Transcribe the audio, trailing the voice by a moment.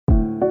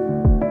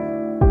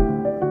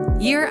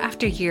Year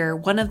after year,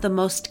 one of the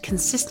most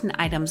consistent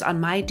items on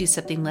my do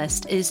something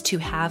list is to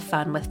have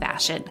fun with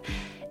fashion.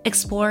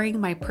 Exploring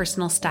my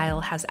personal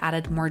style has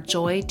added more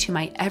joy to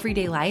my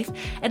everyday life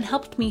and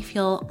helped me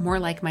feel more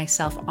like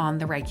myself on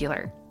the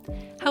regular.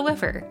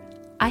 However,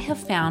 I have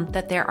found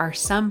that there are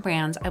some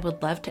brands I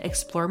would love to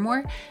explore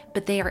more,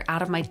 but they are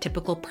out of my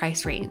typical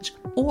price range.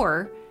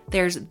 Or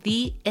there's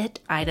the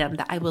it item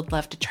that I would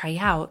love to try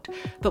out,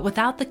 but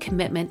without the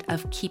commitment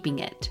of keeping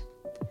it.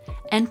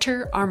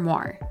 Enter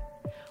Armoire.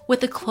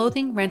 With a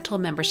clothing rental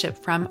membership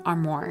from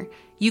Armoire,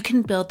 you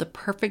can build the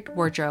perfect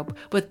wardrobe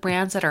with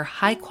brands that are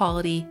high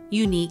quality,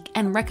 unique,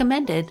 and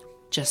recommended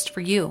just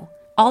for you.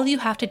 All you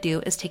have to do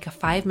is take a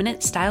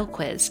 5-minute style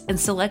quiz and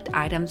select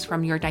items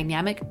from your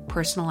dynamic,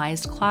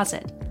 personalized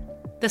closet.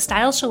 The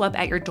styles show up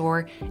at your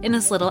door in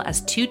as little as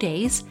 2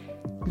 days.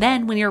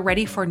 Then, when you're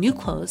ready for new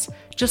clothes,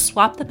 just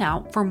swap them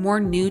out for more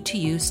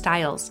new-to-you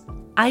styles.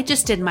 I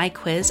just did my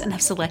quiz and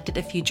have selected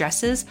a few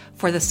dresses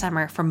for the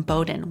summer from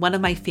Boden, one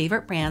of my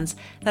favorite brands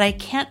that I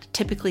can't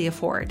typically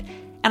afford.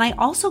 And I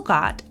also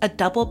got a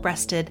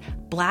double-breasted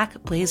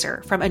black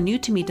blazer from a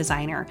new-to-me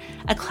designer,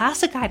 a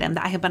classic item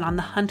that I have been on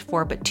the hunt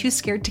for but too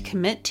scared to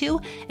commit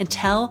to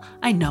until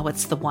I know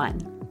it's the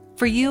one.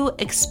 For you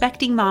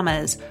expecting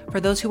mamas, for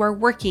those who are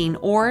working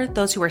or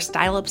those who are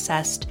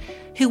style-obsessed,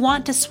 who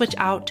want to switch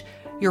out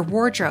your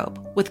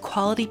wardrobe with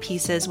quality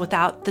pieces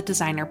without the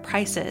designer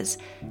prices,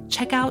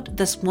 check out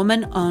this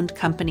woman-owned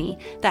company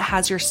that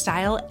has your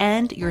style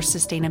and your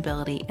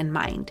sustainability in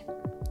mind.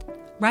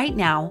 Right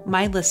now,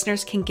 my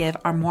listeners can give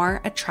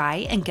Armoire a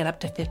try and get up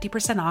to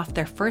 50% off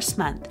their first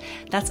month.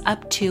 That's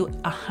up to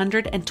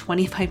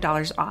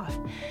 $125 off.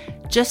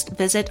 Just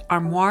visit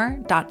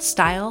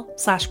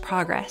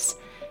armoire.style/progress.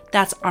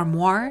 That's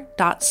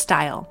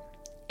armoire.style.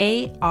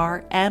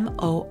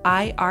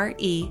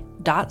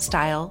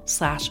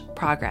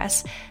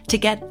 ARMOIRE.style/progress to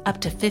get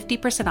up to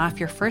 50% off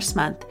your first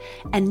month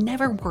and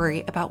never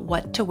worry about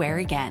what to wear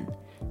again.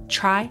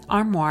 Try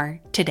Armoire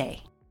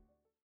today.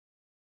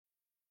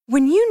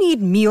 When you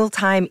need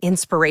mealtime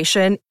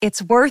inspiration,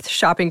 it's worth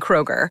shopping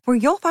Kroger, where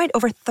you'll find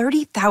over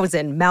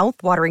 30,000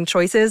 mouth-watering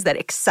choices that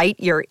excite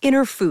your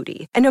inner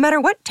foodie. And no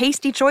matter what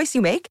tasty choice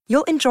you make,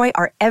 you'll enjoy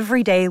our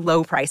everyday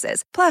low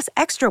prices, plus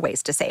extra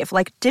ways to save,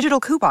 like digital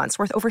coupons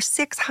worth over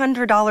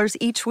 $600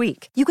 each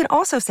week. You can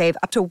also save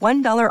up to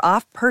 $1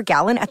 off per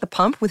gallon at the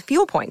pump with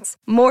fuel points.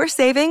 More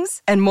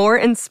savings and more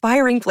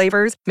inspiring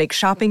flavors make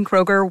shopping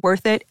Kroger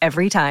worth it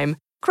every time.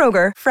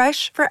 Kroger,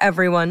 fresh for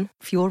everyone.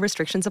 Fuel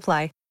restrictions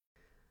apply.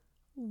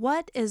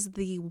 What is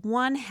the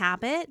one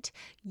habit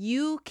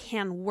you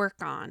can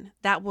work on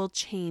that will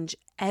change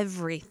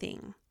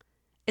everything?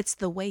 It's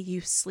the way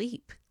you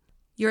sleep.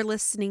 You're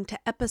listening to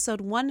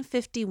episode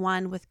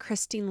 151 with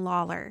Christine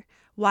Lawler,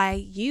 Why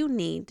You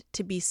Need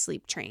to Be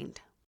Sleep Trained.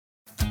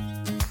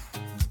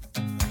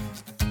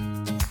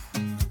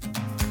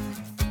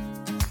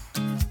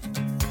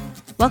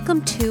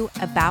 Welcome to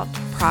About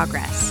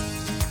Progress.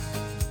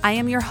 I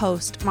am your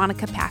host,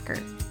 Monica Packer,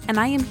 and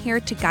I am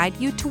here to guide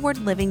you toward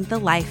living the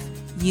life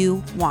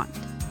you want.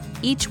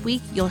 Each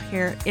week, you'll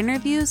hear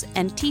interviews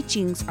and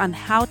teachings on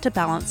how to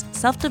balance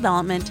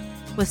self-development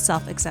with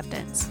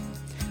self-acceptance.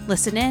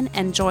 Listen in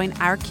and join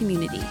our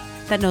community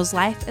that knows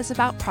life is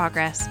about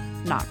progress,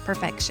 not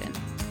perfection.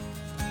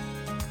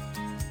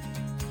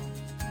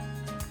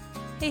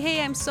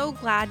 Hey, I'm so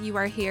glad you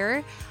are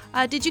here.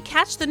 Did you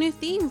catch the new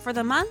theme for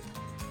the month?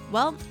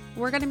 Well,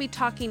 we're going to be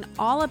talking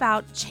all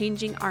about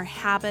changing our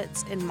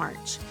habits in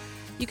March.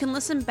 You can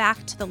listen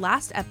back to the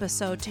last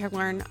episode to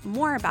learn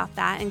more about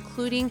that,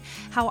 including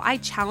how I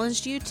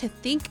challenged you to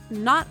think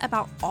not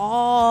about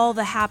all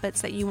the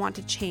habits that you want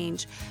to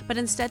change, but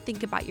instead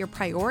think about your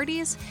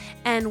priorities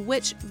and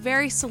which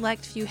very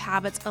select few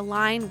habits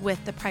align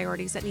with the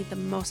priorities that need the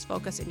most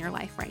focus in your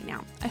life right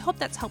now. I hope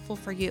that's helpful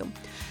for you.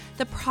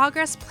 The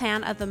Progress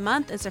Plan of the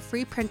Month is a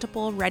free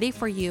printable ready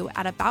for you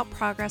at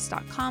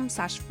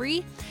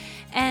aboutprogress.com/free.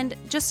 And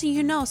just so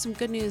you know, some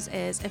good news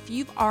is if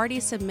you've already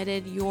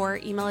submitted your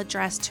email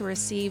address to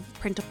receive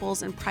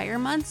printables in prior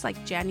months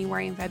like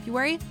January and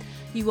February,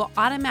 you will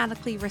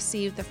automatically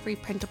receive the free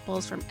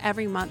printables from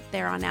every month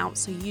there on out,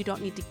 so you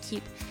don't need to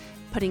keep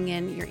putting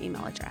in your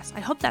email address. I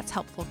hope that's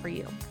helpful for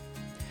you.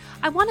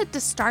 I wanted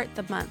to start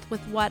the month with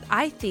what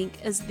I think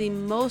is the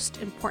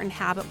most important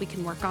habit we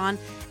can work on,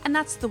 and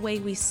that's the way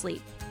we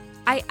sleep.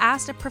 I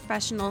asked a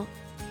professional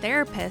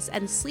therapist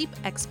and sleep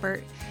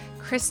expert,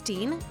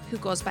 Christine, who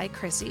goes by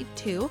Chrissy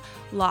too,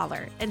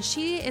 Lawler, and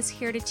she is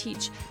here to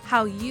teach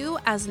how you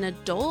as an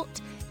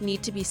adult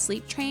need to be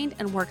sleep trained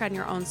and work on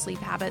your own sleep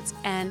habits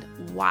and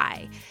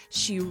why.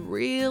 She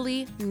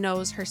really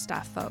knows her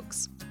stuff,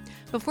 folks.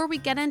 Before we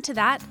get into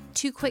that,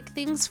 2 quick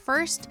things.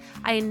 First,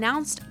 I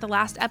announced the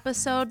last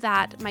episode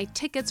that my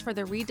tickets for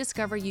the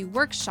Rediscover You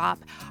workshop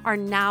are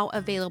now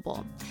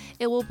available.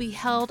 It will be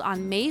held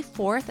on May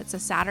 4th. It's a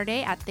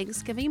Saturday at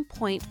Thanksgiving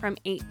Point from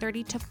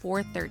 8:30 to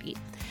 4:30.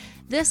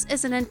 This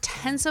is an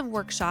intensive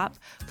workshop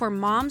for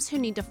moms who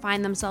need to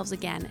find themselves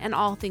again in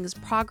all things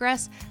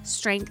progress,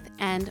 strength,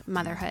 and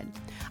motherhood.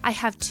 I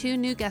have 2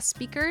 new guest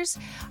speakers,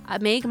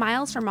 Meg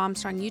Miles from Mom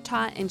Strong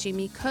Utah and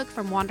Jamie Cook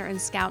from Wander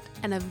and Scout,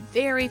 and a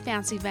very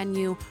fancy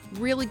venue,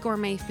 really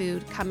gourmet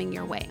food coming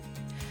your way.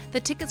 The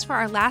tickets for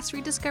our last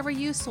Rediscover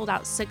You sold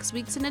out 6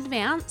 weeks in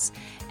advance,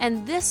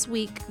 and this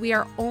week we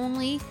are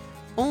only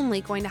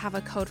going to have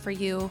a code for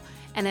you,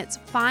 and it's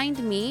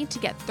Find Me to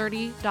get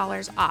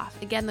 $30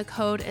 off. Again, the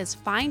code is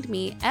Find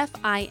Me,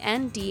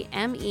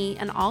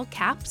 FINDME, in all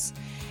caps,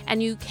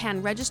 and you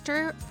can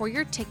register for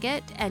your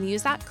ticket and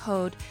use that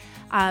code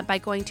by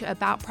going to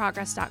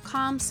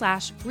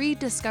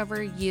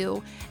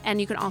aboutprogress.com/rediscoveryou, and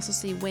you can also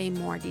see way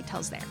more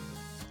details there.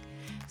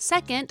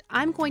 Second,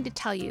 I'm going to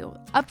tell you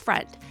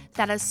upfront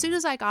that as soon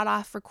as I got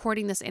off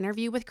recording this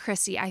interview with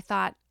Chrissy, I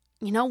thought,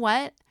 you know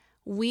what?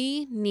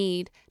 We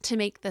need to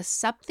make this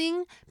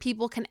something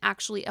people can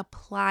actually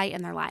apply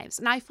in their lives.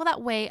 And I feel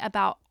that way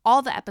about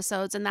all the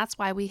episodes, and that's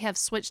why we have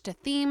switched to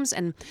themes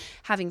and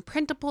having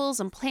printables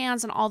and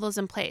plans and all those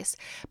in place.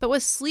 But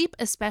with sleep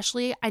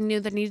especially, I knew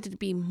there needed to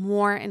be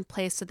more in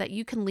place so that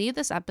you can leave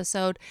this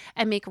episode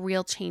and make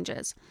real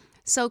changes.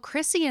 So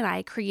Chrissy and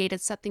I created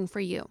something for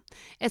you.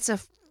 It's a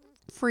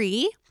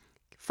free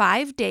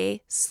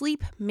 5-day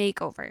sleep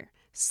makeover,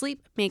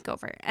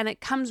 and it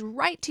comes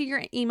right to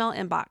your email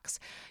inbox.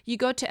 You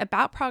go to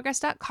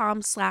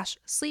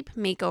aboutprogress.com/sleep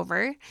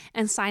makeover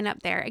and sign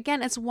up there.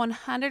 Again, it's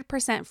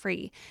 100%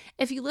 free.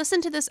 If you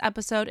listen to this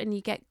episode and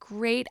you get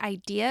great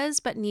ideas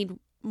but need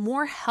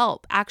more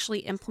help actually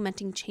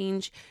implementing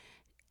change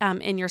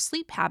in your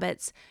sleep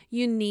habits,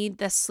 you need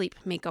this sleep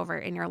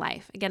makeover in your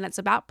life. Again, it's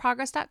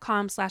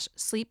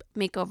aboutprogress.com/sleep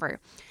makeover,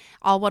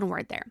 all one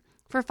word there.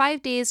 For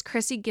 5 days,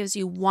 Chrissy gives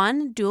you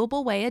one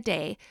doable way a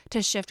day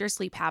to shift your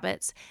sleep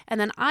habits, and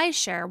then I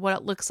share what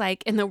it looks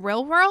like in the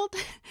real world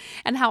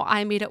and how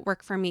I made it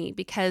work for me.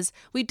 Because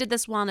we did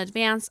this well in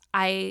advance,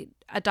 I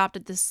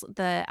adopted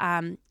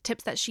the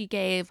tips that she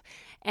gave,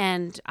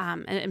 and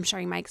I'm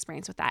sharing my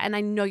experience with that, and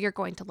I know you're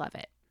going to love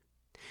it.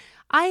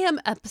 I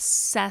am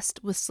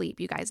obsessed with sleep,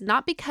 you guys,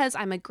 not because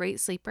I'm a great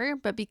sleeper,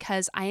 but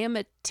because I am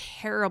a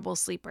terrible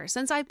sleeper.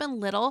 Since I've been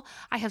little,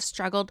 I have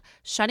struggled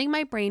shutting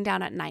my brain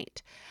down at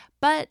night.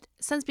 But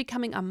since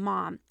becoming a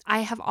mom, I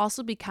have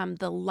also become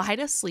the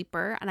lightest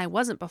sleeper, and I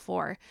wasn't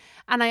before.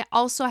 And I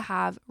also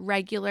have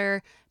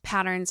regular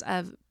patterns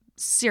of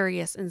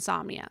serious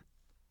insomnia.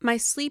 My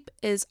sleep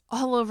is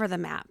all over the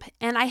map,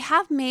 and I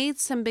have made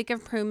some big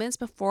improvements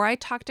before I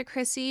talked to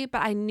Chrissy,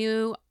 but I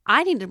knew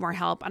I needed more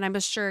help, and I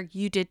was sure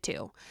you did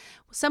too.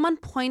 Someone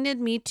pointed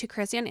me to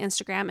Chrissy on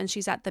Instagram, and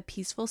she's at The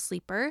Peaceful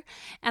Sleeper,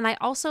 and I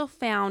also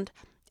found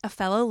a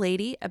fellow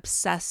lady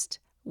obsessed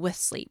with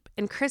sleep,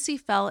 and Chrissy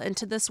fell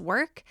into this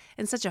work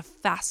in such a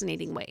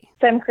fascinating way.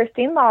 So I'm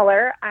Christine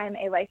Lawler. I'm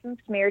a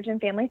licensed marriage and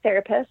family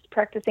therapist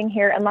practicing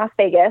here in Las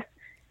Vegas,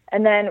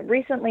 and then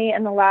recently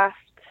in the last,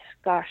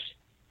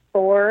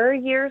 4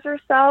 years or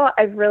so,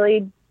 I've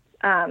really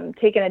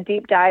taken a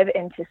deep dive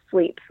into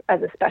sleep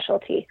as a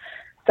specialty.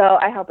 So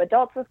I help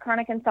adults with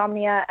chronic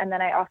insomnia, and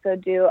then I also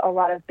do a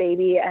lot of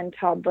baby and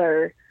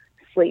toddler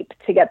sleep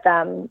to get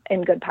them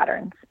in good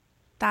patterns.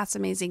 That's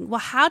amazing.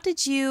 Well, how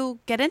did you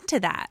get into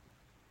that?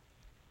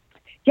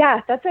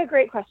 Yeah, that's a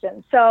great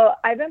question. So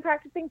I've been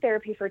practicing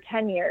therapy for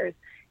 10 years,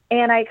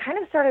 and I kind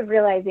of started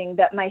realizing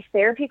that my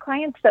therapy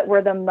clients that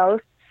were the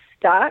most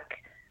stuck,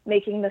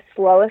 making the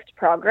slowest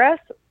progress,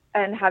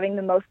 and having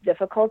the most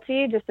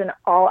difficulty just in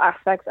all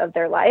aspects of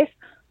their life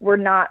were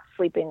not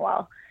sleeping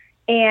well.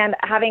 And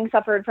having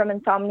suffered from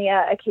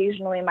insomnia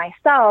occasionally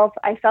myself,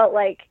 I felt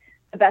like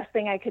the best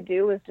thing I could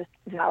do was just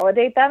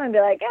validate them and be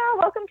like, yeah,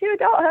 welcome to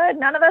adulthood.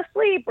 None of us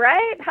sleep,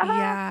 right?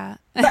 Yeah.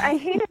 But I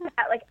hated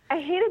that. I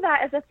hated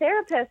that as a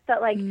therapist,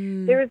 that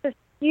there was this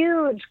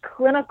huge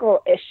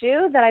clinical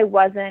issue that I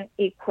wasn't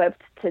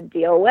equipped to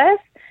deal with.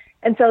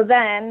 And so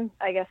then,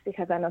 I guess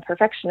because I'm a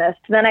perfectionist,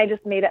 then I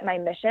just made it my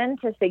mission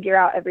to figure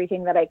out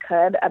everything that I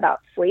could about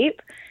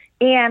sleep.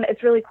 And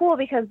it's really cool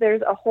because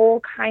there's a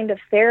whole kind of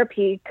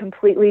therapy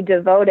completely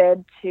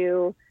devoted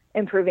to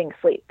improving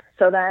sleep.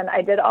 So then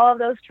I did all of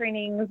those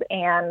trainings,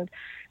 and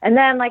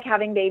then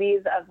having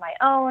babies of my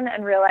own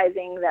and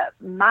realizing that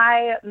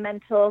my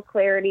mental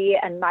clarity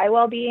and my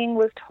well-being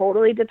was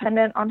totally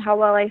dependent on how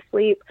well I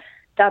sleep.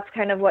 That's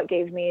kind of what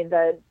gave me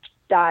the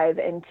dive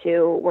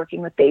into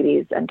working with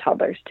babies and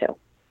toddlers too.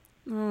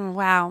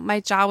 Wow. My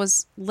jaw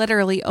was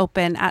literally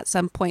open at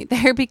some point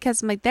there,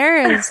 because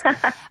there is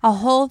a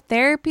whole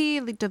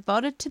therapy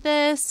devoted to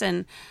this,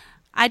 and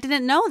I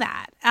didn't know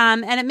that.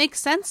 And it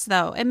makes sense,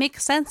 though. It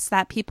makes sense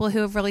that people who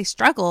have really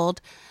struggled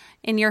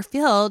in your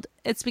field,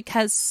 it's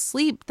because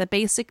sleep, the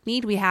basic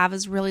need we have,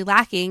 is really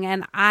lacking.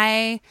 And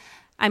I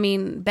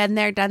mean, been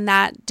there, done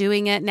that,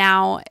 doing it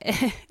now.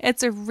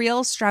 It's a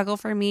real struggle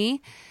for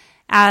me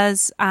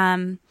as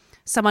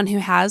someone who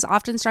has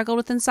often struggled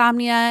with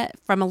insomnia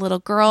from a little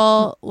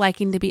girl,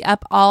 liking to be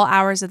up all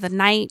hours of the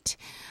night,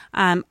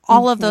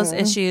 all of those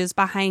issues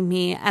behind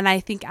me. And I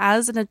think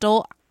as an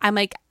adult, I'm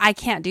like, I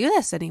can't do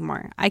this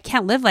anymore. I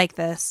can't live like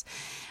this.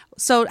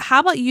 So how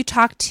about you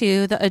talk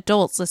to the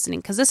adults listening?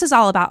 Because this is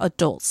all about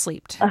adult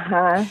sleep.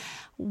 Uh-huh.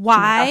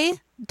 Why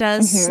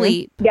does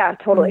sleep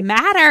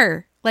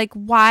matter? Like,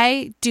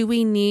 why do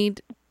we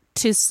need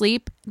to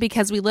sleep?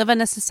 Because we live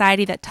in a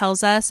society that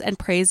tells us and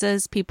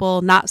praises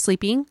people not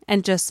sleeping,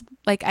 and just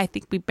like, I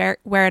think we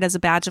wear it as a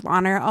badge of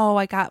honor.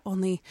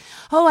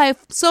 I'm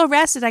so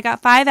rested. I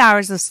got 5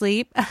 hours of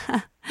sleep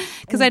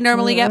because I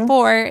normally get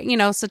 4,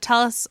 so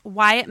tell us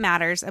why it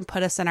matters and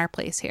put us in our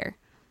place here.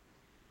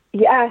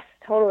 Yes,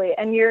 totally.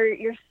 And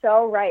you're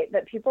so right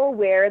that people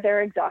wear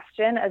their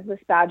exhaustion as this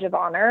badge of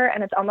honor,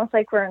 and it's almost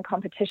like we're in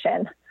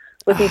competition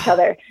with each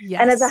other. Yes.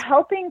 And as a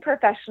helping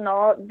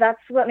professional, that's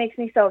what makes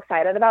me so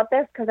excited about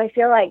this, because I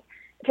feel like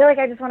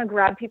I just want to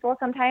grab people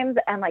sometimes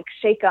and like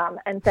shake them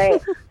and say,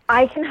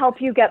 I can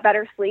help you get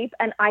better sleep,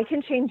 and I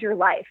can change your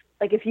life.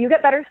 Like, if you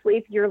get better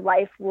sleep, your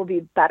life will be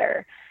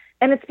better.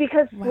 And it's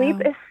because sleep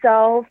is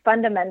so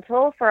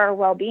fundamental for our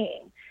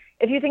well-being.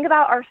 If you think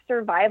about our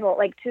survival,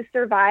 like to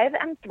survive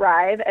and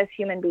thrive as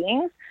human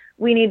beings,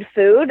 we need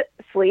food,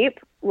 sleep,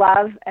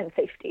 love, and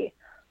safety.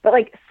 But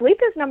like, sleep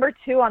is number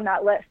 2 on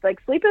that list. Like,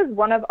 sleep is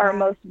one of our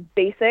most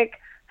basic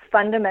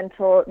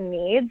fundamental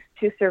needs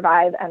to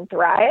survive and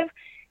thrive.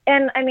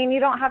 And I mean, you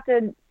don't have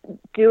to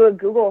do a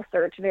Google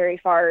search very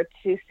far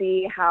to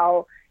see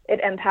how it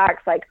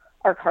impacts like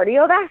our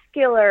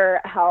cardiovascular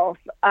health.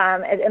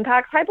 It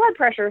impacts high blood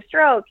pressure,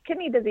 stroke,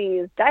 kidney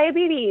disease,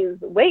 diabetes,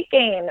 weight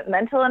gain,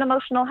 mental and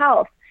emotional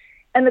health.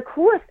 And the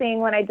coolest thing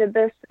when I did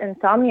this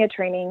insomnia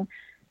training,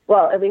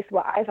 well, at least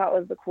what I thought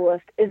was the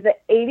coolest, is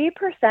that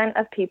 80%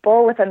 of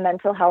people with a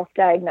mental health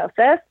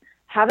diagnosis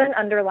have an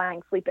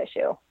underlying sleep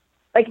issue.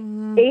 Like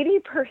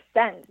 80%.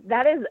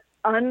 That is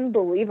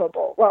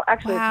unbelievable. Well,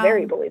 actually, It's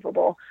very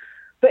believable.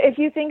 But if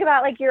you think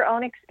about like your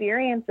own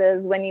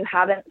experiences when you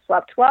haven't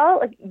slept well,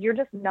 like, you're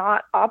just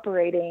not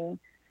operating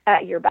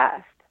at your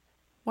best.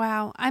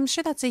 Wow. I'm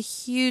sure that's a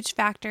huge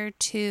factor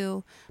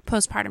to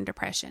postpartum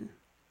depression.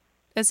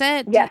 Is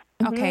it? Yes.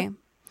 Okay.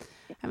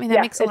 I mean,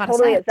 that makes a lot of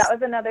sense. Is. That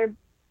was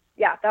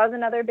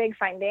another big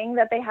finding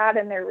that they had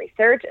in their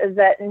research, is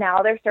that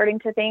now they're starting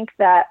to think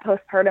that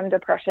postpartum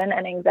depression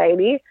and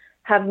anxiety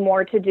have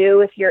more to do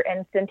with your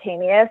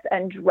instantaneous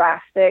and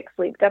drastic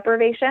sleep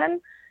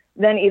deprivation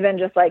than even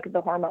just like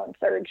the hormone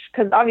surge.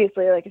 Because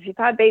obviously, like, if you've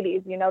had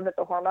babies, you know that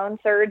the hormone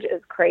surge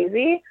is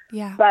crazy.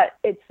 Yeah. But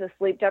it's the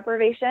sleep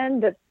deprivation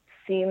that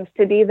seems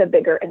to be the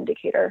bigger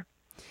indicator.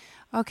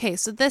 Okay,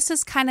 so this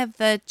is kind of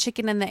the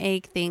chicken and the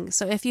egg thing.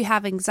 So if you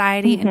have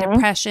anxiety and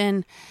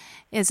depression,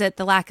 is it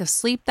the lack of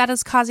sleep that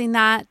is causing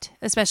that,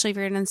 especially if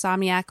you're an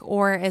insomniac,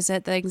 or is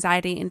it the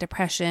anxiety and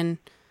depression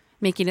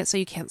making it so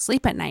you can't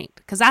sleep at night?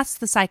 Because that's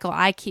the cycle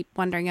I keep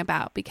wondering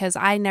about, because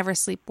I never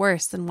sleep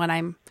worse than when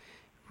I'm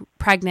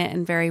pregnant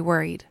and very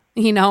worried,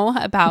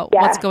 about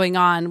what's going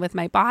on with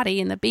my body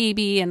and the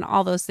baby and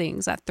all those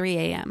things at 3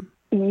 a.m.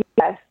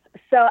 Yes.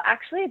 So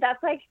actually,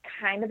 that's like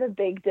kind of a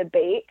big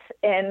debate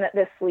in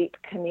the sleep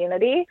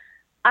community.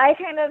 I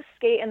kind of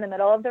skate in the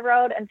middle of the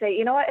road and say,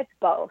 you know what, it's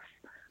both.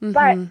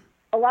 But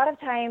a lot of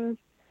times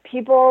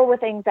people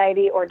with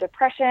anxiety or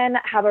depression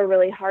have a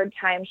really hard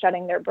time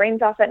shutting their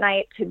brains off at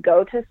night to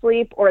go to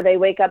sleep, or they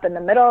wake up in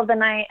the middle of the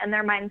night and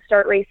their minds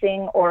start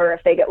racing, or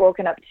if they get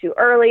woken up too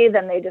early,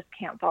 then they just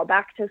can't fall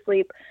back to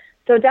sleep.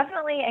 So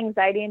definitely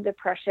anxiety and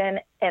depression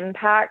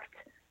impact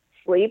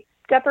sleep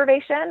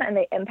deprivation, and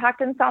they impact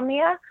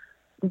insomnia.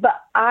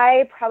 But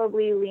I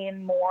probably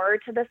lean more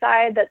to the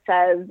side that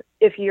says,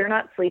 if you're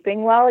not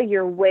sleeping well,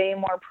 you're way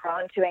more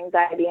prone to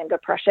anxiety and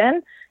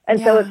depression.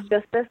 And so it's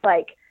just this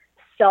like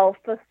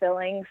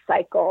self-fulfilling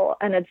cycle,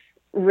 and it's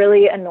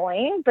really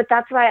annoying. But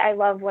that's why I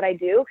love what I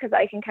do, because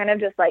I can kind of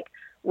just like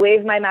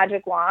wave my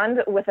magic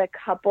wand with a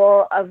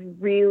couple of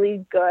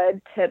really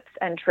good tips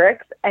and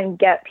tricks and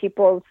get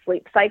people's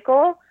sleep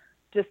cycle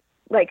just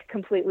like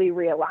completely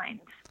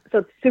realigned. So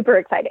it's super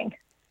exciting.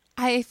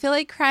 I feel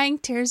like crying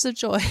tears of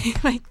joy.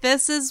 Like,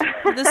 this is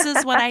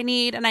what I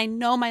need, and I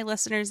know my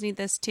listeners need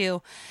this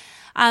too.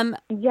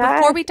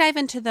 Before we dive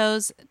into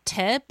those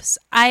tips,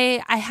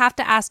 I have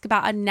to ask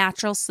about a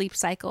natural sleep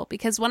cycle,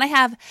 because when I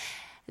have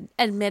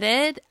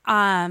admitted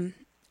on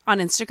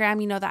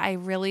Instagram, that I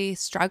really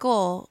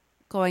struggle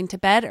going to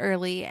bed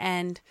early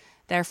and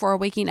therefore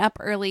waking up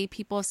early,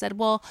 people have said,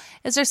 well,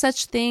 is there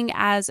such thing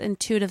as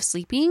intuitive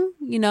sleeping?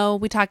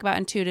 We talk about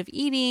intuitive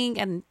eating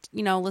and,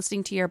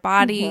 listening to your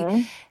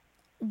body.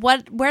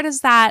 What does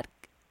that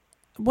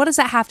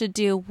have to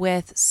do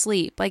with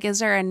sleep? Like, is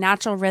there a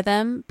natural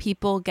rhythm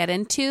people get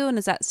into, and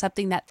is that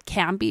something that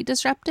can be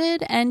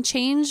disrupted and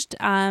changed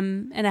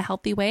in a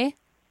healthy way?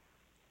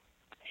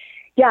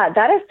 Yeah,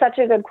 that is such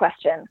a good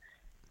question.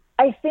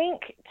 I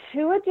think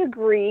to a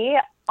degree,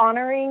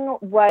 honoring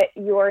what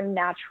your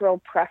natural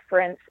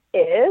preference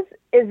is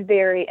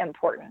very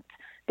important.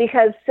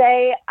 Because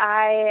say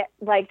I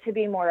like to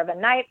be more of a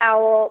night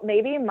owl,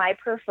 maybe my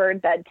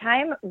preferred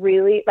bedtime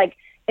really, like,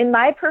 in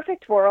my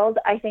perfect world,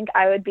 I think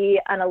I would be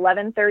an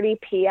 11:30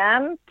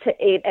 p.m. to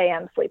 8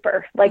 a.m.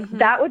 sleeper. Like,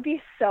 that would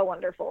be so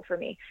wonderful for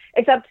me.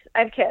 Except I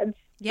have kids.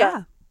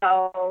 Yeah.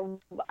 So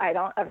I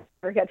don't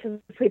ever get to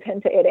sleep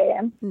into 8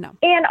 a.m. No.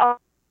 And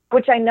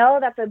which I know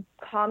that's a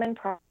common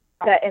problem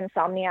that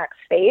insomniacs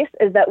face,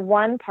 is that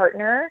one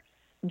partner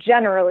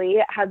generally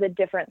has a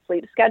different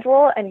sleep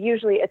schedule, and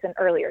usually it's an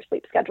earlier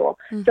sleep schedule.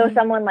 So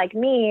someone like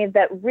me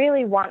that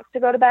really wants to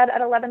go to bed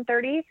at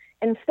 11:30,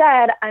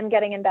 instead I'm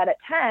getting in bed at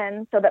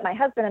 10 so that my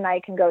husband and I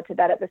can go to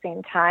bed at the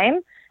same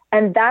time.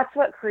 And that's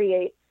what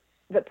creates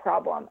the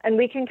problem. And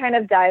we can kind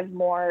of dive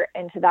more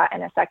into that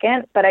in a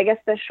second. But I guess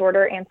the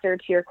shorter answer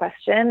to your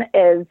question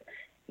is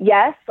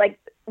yes, like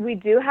we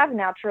do have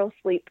natural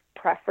sleep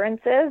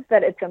preferences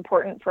that it's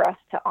important for us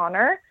to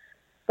honor.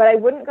 But I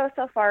wouldn't go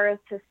so far as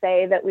to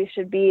say that we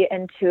should be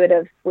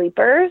intuitive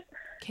sleepers,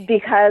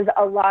 because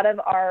a lot of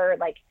our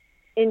like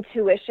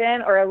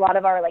intuition or a lot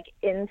of our like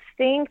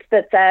instinct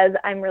that says,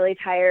 I'm really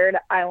tired,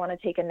 I want to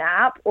take a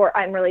nap, or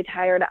I'm really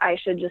tired, I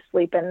should just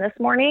sleep in this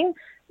morning,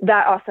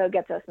 that also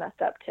gets us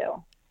messed up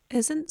too.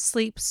 Isn't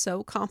sleep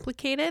so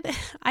complicated?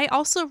 I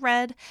also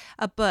read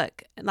a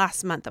book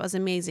last month that was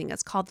amazing.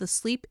 It's called The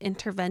Sleep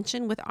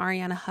Intervention with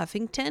Arianna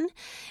Huffington,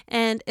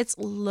 and it's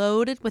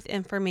loaded with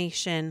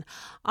information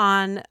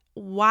on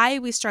why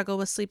we struggle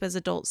with sleep as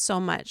adults so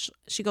much.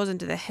 She goes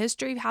into the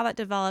history of how that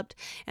developed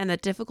and the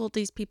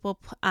difficulties people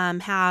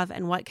have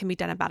and what can be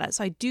done about it.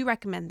 So I do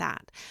recommend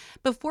that.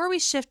 Before we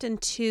shift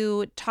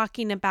into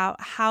talking about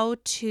how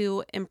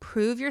to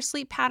improve your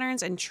sleep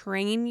patterns and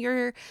train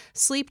your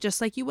sleep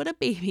just like you would a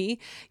baby,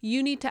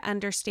 you need to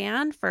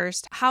understand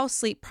first how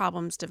sleep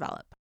problems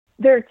develop.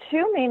 There are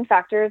two main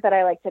factors that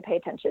I like to pay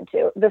attention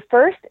to. The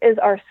first is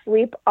our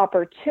sleep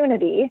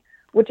opportunity,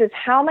 which is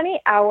how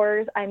many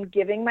hours I'm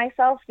giving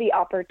myself the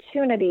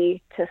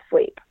opportunity to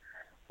sleep,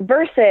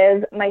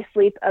 versus my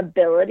sleep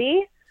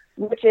ability,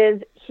 which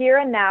is here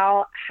and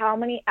now, how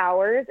many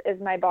hours is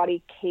my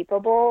body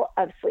capable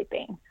of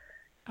sleeping?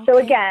 Okay. So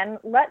again,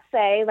 let's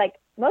say like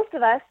most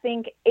of us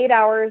think 8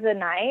 hours a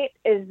night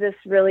is this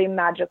really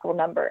magical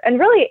number. And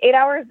really 8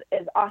 hours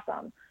is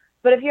awesome.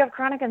 But if you have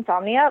chronic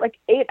insomnia, like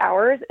 8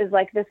 hours is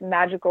like this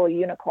magical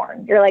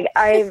unicorn. You're like,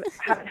 I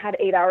haven't had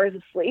 8 hours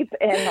of sleep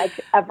in like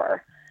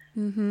ever.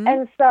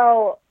 And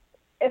so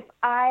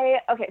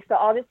so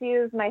I'll just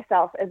use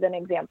myself as an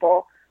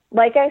example.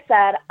 Like I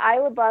said, I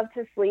would love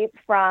to sleep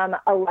from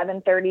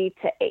 11:30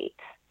 to 8.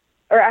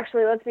 Or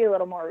actually, let's be a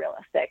little more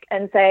realistic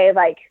and say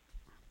like,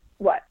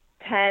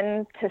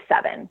 10 to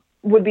 7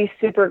 would be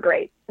super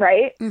great,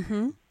 right?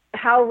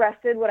 How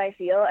rested would I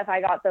feel if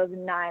I got those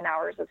 9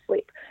 hours of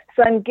sleep?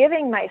 So I'm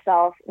giving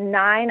myself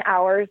 9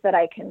 hours that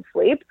I can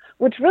sleep,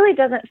 which really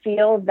doesn't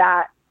feel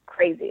that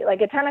crazy.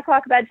 Like a 10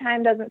 o'clock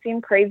bedtime doesn't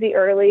seem crazy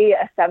early.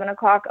 A 7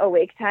 o'clock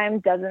awake time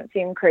doesn't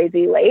seem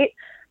crazy late.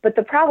 But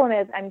the problem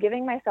is I'm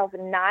giving myself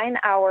 9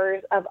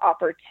 hours of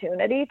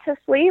opportunity to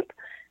sleep.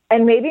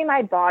 And maybe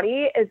my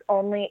body is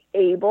only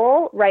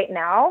able right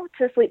now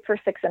to sleep for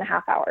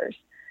 6.5 hours.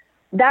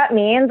 That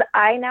means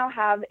I now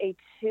have a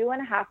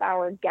 2.5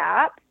 hour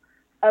gap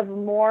of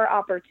more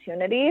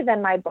opportunity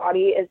than my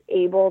body is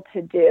able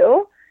to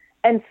do.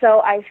 And so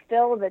I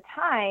fill the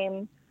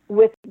time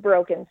with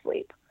broken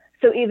sleep.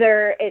 So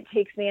either it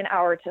takes me an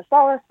hour to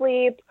fall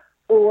asleep,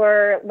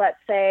 or let's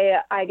say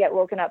I get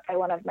woken up by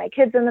one of my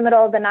kids in the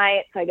middle of the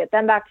night, so I get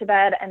them back to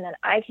bed, and then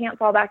I can't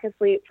fall back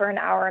asleep for an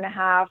hour and a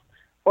half,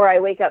 or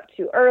I wake up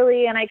too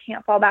early and I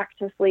can't fall back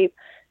to sleep.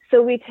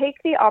 So we take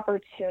the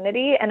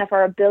opportunity, and if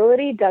our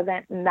ability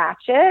doesn't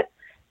match it,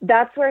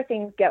 that's where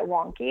things get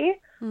wonky.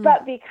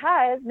 But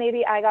because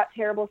maybe I got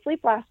terrible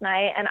sleep last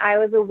night and I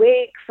was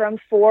awake from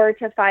 4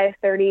 to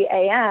 5:30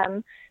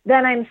 a.m.,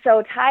 then I'm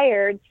so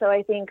tired. So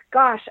I think,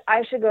 gosh,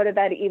 I should go to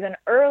bed even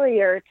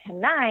earlier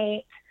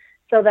tonight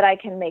so that I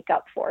can make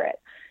up for it.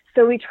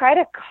 So we try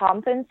to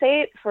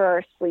compensate for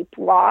our sleep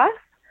loss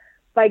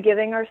by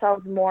giving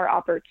ourselves more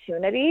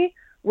opportunity,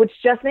 which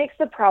just makes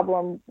the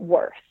problem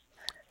worse.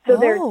 So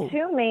there are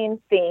two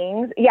main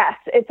things. Yes,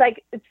 it's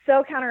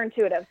so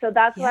counterintuitive. So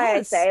that's why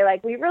I say,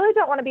 like, we really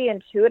don't want to be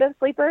intuitive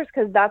sleepers,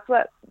 because that's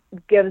what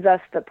gives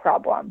us the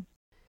problem.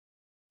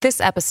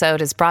 This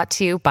episode is brought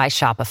to you by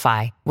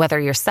Shopify. Whether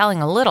you're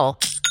selling a little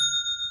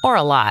or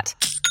a lot,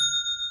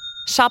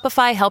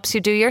 Shopify helps you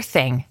do your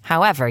thing,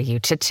 however you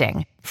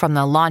cha-ching. From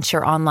the launch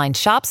your online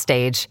shop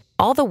stage,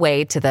 all the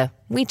way to the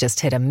we just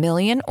hit 1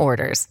 million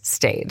orders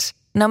stage.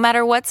 No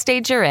matter what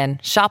stage you're in,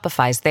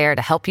 Shopify's there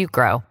to help you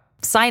grow.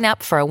 Sign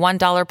up for a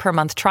 $1 per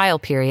month trial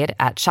period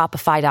at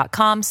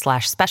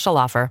shopify.com/special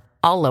offer,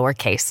 all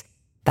lowercase.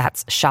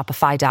 That's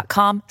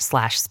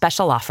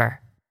shopify.com/special offer.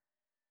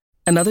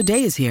 Another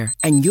day is here,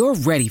 and you're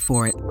ready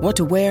for it. What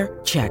to wear?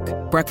 Check.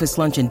 Breakfast,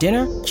 lunch, and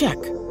dinner? Check.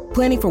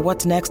 Planning for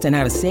what's next and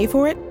how to save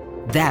for it?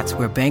 That's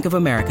where Bank of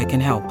America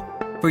can help.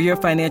 For your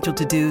financial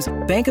to-dos,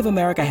 Bank of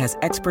America has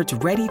experts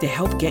ready to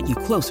help get you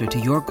closer to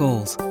your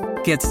goals.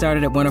 Get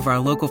started at one of our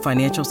local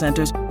financial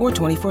centers or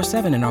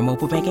 24/7 in our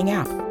mobile banking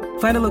app.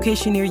 Find a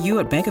location near you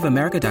at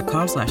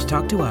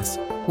bankofamerica.com/talktous.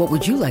 What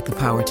would you like the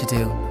power to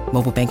do?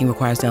 Mobile banking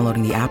requires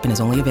downloading the app and is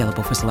only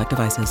available for select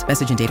devices.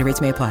 Message and data rates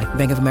may apply.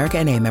 Bank of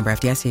America NA, member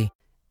FDIC.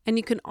 And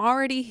you can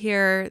already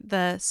hear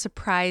the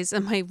surprise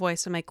in my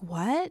voice. I'm like,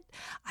 what?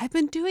 I've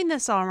been doing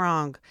this all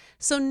wrong.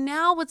 So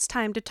now it's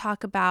time to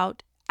talk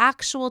about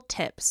actual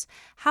tips,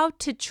 how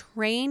to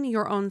train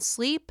your own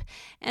sleep.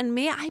 And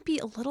may I be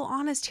a little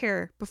honest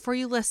here before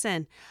you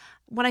listen?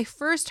 When I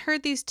first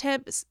heard these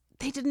tips,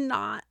 they did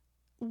not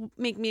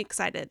make me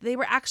excited. They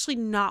were actually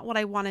not what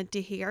I wanted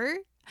to hear,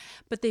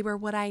 but they were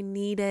what I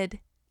needed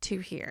to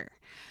hear.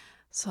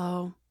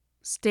 So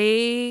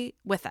stay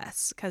with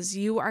us because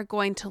you are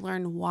going to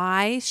learn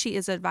why she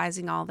is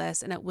advising all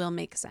this and it will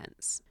make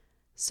sense.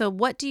 So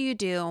what do you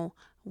do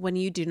when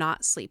you do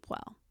not sleep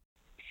well?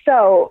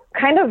 So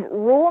kind of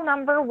rule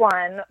number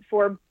one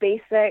for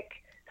basic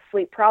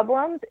sleep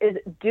problems is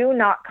do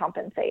not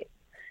compensate.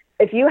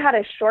 If you had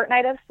a short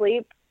night of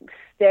sleep,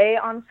 stay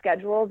on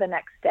schedule the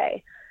next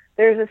day.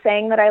 There's a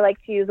saying that I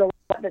like to use a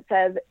lot that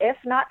says, if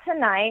not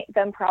tonight,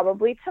 then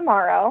probably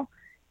tomorrow.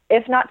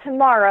 If not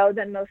tomorrow,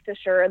 then most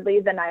assuredly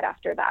the night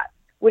after that,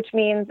 which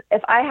means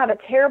if I have a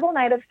terrible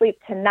night of sleep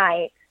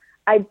tonight,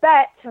 I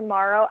bet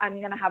tomorrow I'm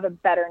going to have a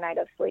better night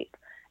of sleep.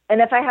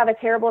 And if I have a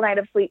terrible night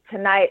of sleep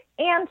tonight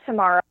and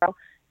tomorrow,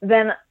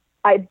 then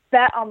I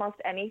bet almost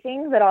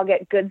anything that I'll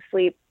get good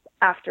sleep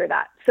after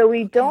that. So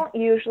we don't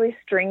usually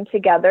string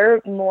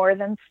together more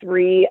than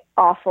 3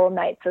 awful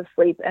nights of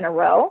sleep in a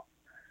row.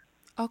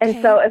 Okay.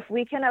 And so if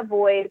we can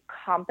avoid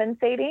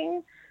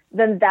compensating,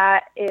 then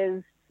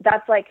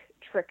that's like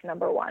trick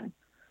number one.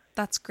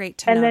 That's great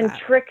to know. And then that.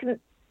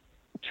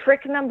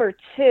 trick number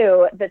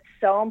 2 that's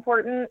so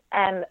important,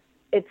 and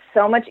it's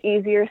so much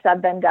easier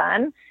said than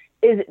done,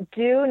 is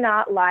do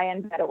not lie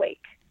in bed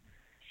awake.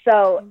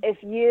 So if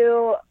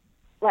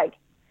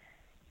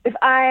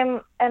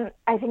and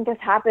I think this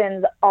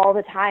happens all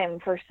the time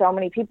for so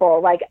many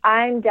people, like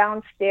I'm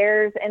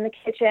downstairs in the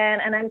kitchen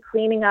and I'm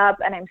cleaning up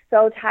and I'm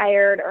so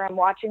tired, or I'm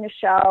watching a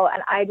show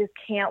and I just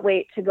can't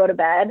wait to go to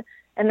bed.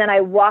 And then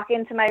I walk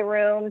into my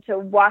room to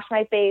wash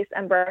my face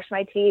and brush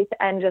my teeth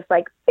and just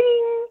like,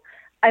 bing,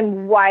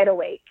 I'm wide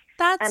awake.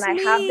 That's and I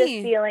me. have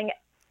this feeling.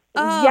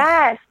 Oh.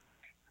 Yes.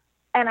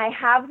 And I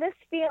have this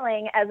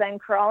feeling as I'm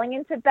crawling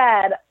into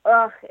bed,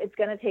 it's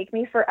going to take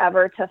me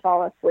forever to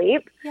fall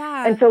asleep.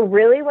 Yeah. And so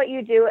really what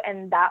you do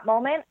in that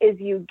moment is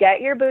you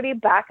get your booty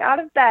back out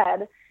of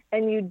bed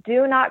and you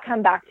do not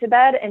come back to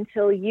bed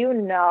until you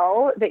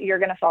know that you're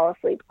going to fall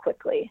asleep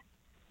quickly.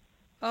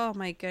 Oh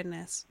my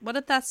goodness. What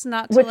if that's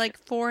not till like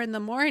 4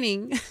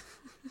 a.m?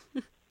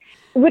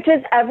 Which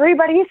is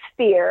everybody's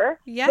fear.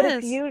 Yes. But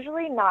it's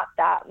usually not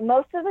that.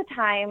 Most of the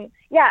time,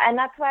 yeah, and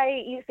that's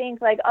why you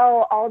think like,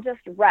 oh, I'll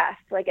just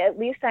rest. Like at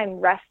least I'm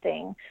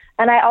resting.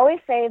 And I always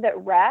say that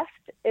rest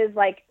is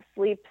like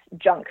sleep's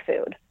junk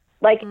food.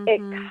 Like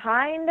it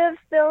kind of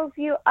fills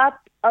you up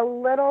a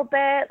little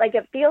bit. Like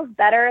it feels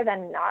better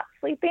than not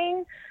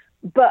sleeping.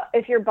 But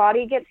if your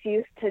body gets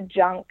used to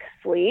junk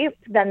sleep,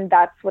 then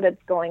that's what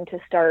it's going to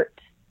start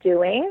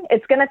doing.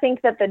 It's going to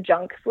think that the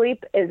junk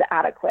sleep is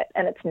adequate,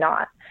 and it's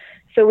not.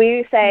 So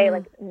we say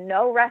like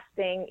no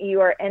resting,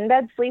 you are in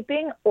bed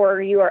sleeping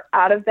or you are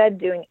out of bed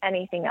doing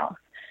anything else.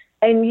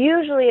 And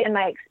usually in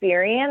my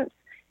experience,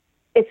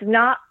 it's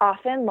not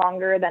often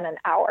longer than an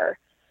hour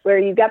where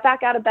you get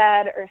back out of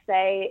bed, or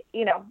say,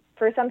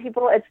 for some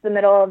people it's the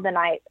middle of the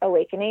night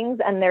awakenings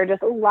and they're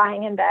just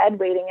lying in bed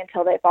waiting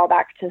until they fall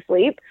back to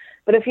sleep.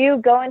 But if you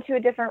go into a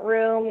different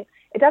room,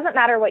 it doesn't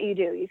matter what you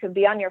do. You can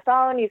be on your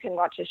phone, you can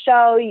watch a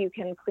show, you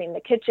can clean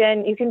the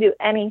kitchen, you can do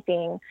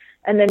anything.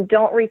 And then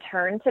don't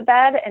return to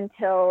bed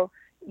until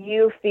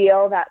you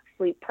feel that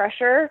sleep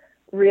pressure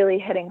really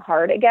hitting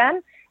hard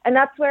again. And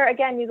that's where,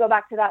 again, you go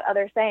back to that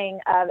other saying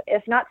of,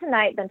 if not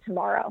tonight, then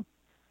tomorrow.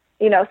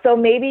 So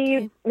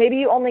maybe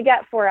you only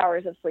get 4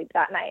 hours of sleep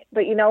that night.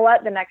 But you know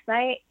what? The next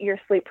night, your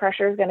sleep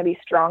pressure is going to be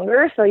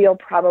stronger, so you'll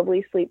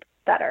probably sleep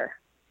better.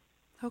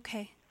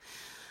 Okay.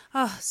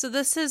 Oh, so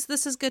this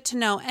is good to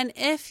know. And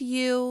if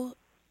you,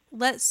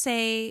 let's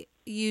say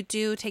you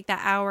do take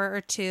that hour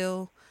or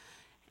two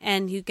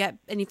and you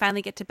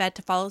finally get to bed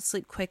to fall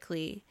asleep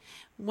quickly,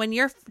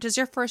 does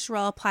your first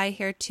rule apply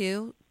here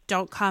too?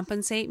 Don't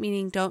compensate,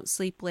 meaning don't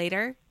sleep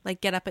later, like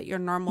get up at your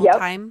normal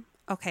time?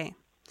 Okay.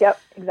 Yep,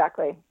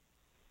 exactly.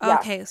 Yeah.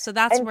 Okay, so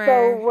that's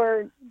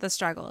where the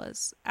struggle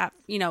is,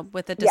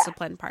 with the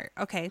discipline part.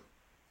 Okay.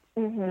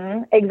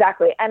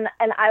 Exactly. And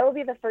I will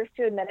be the first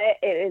to admit it.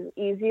 It is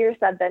easier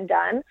said than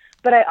done.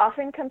 But I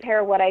often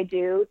compare what I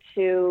do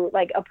to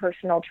like a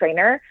personal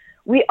trainer.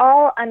 We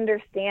all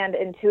understand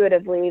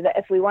intuitively that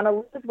if we want to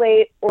lose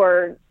weight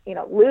or,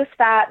 lose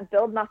fat,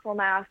 build muscle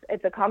mass,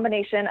 it's a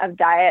combination of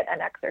diet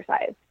and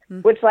exercise,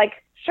 which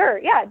sure,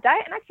 yeah,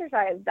 diet and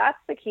exercise, that's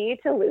the key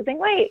to losing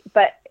weight,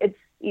 but it's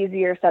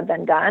easier said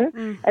than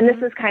done. And this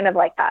is kind of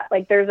like that.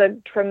 Like there's a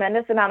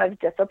tremendous amount of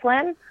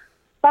discipline,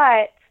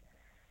 but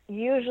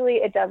usually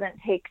it doesn't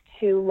take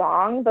too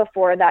long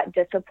before that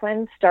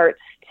discipline starts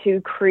to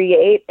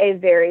create a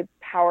very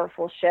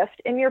powerful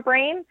shift in your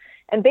brain.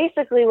 And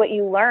basically what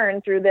you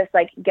learn through this,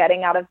 like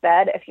getting out of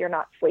bed if you're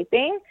not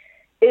sleeping,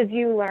 is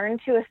you learn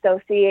to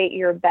associate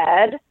your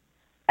bed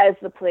as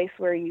the place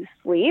where you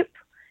sleep.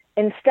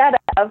 Instead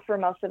of, for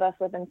most of us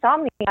with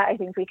insomnia, I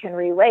think we can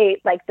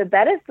relate, like the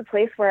bed is the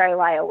place where I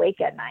lie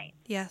awake at night.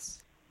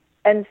 Yes.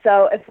 And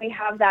so if we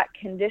have that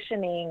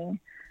conditioning,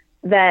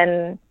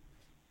 then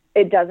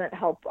it doesn't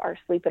help our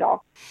sleep at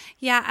all.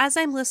 Yeah, as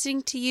I'm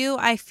listening to you,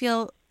 I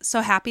feel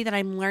so happy that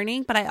I'm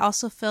learning, but I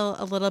also feel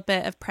a little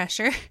bit of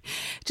pressure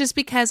just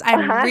because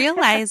I'm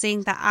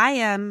realizing that I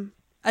am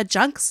a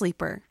junk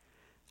sleeper.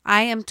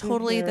 I am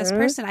totally this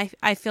person.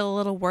 I feel a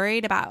little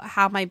worried about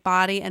how my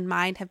body and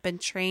mind have been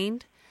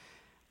trained,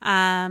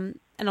 and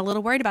a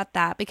little worried about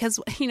that because,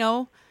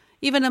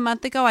 even a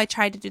month ago, I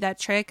tried to do that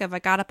trick of I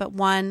got up at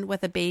 1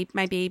 with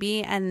my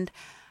baby, and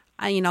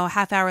a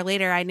half hour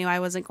later, I knew I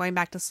wasn't going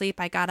back to sleep.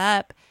 I got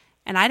up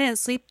and I didn't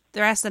sleep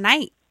the rest of the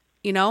night.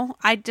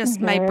 I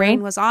just, my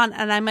brain was on,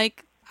 and I'm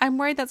like, I'm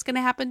worried that's going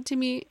to happen to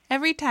me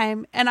every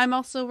time. And I'm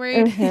also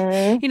worried,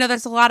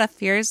 there's a lot of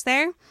fears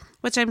there,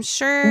 which I'm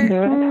sure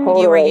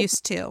you were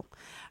used to.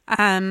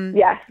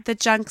 The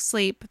junk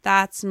sleep,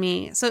 that's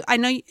me. So I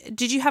know,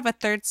 did you have a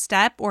third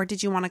step, or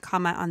did you want to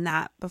comment on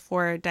that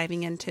before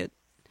diving into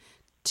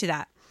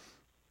that?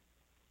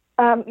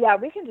 Yeah,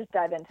 we can just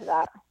dive into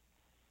that.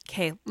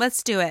 Okay,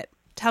 let's do it.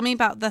 Tell me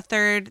about the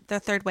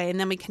third way, and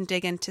then we can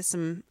dig into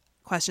some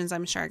questions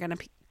I'm sure are going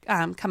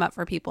to come up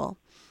for people.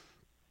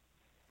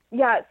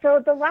 Yeah,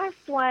 so the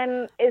last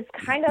one is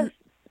kind of,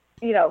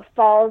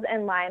 falls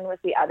in line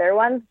with the other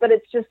ones, but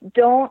it's just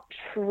don't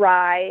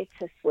try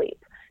to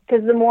sleep.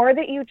 Because the more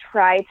that you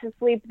try to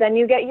sleep, then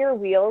you get your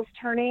wheels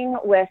turning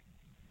with,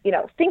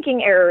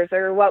 thinking errors,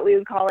 or what we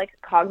would call like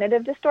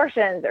cognitive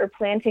distortions, or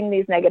planting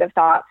these negative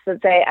thoughts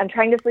that say, I'm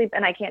trying to sleep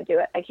and I can't do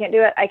it. I can't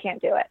do it. I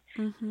can't do it.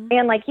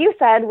 And like you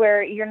said,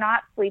 where you're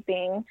not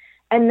sleeping,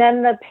 and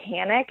then the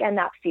panic and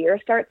that fear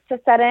starts to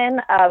set in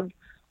of,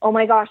 oh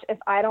my gosh, if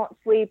I don't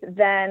sleep,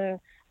 then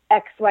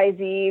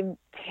XYZ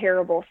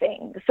terrible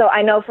thing. So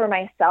I know for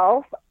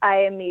myself,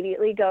 I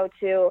immediately go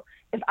to,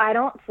 if I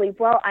don't sleep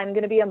well, I'm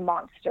going to be a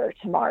monster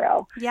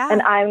tomorrow. Yeah.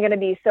 And I'm going to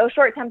be so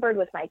short-tempered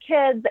with my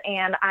kids,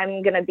 and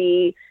I'm going to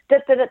be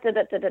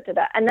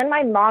da-da-da-da-da-da-da-da. And then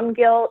my mom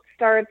guilt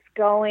starts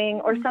going,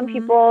 or some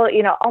people,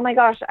 oh my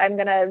gosh, I'm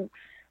going to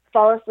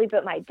fall asleep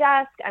at my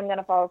desk. I'm going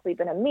to fall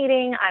asleep in a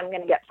meeting. I'm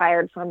going to get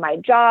fired from my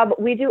job.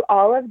 We do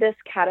all of this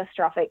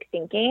catastrophic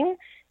thinking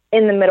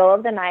in the middle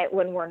of the night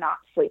when we're not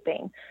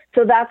sleeping.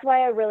 So that's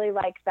why I really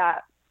like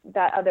that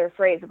other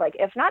phrase of like,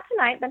 if not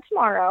tonight, then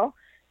tomorrow,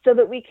 so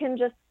that we can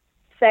just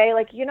say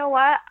like, you know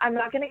what, I'm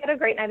not going to get a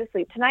great night of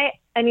sleep tonight,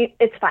 and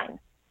it's fine.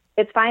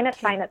 It's fine. It's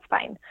fine. It's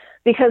fine.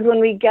 Because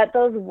when we get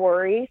those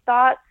worry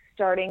thoughts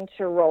starting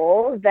to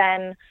roll,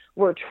 then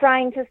we're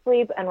trying to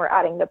sleep, and we're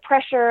adding the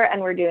pressure,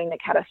 and we're doing the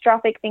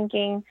catastrophic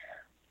thinking.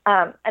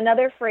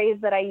 Another phrase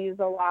that I use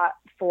a lot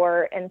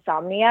for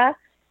insomnia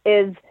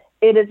is,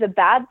 it is a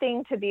bad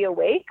thing to be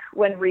awake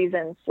when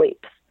reason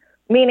sleeps.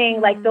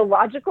 Meaning like the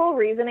logical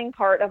reasoning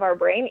part of our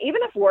brain,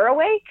 even if we're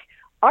awake,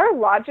 our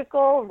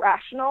logical,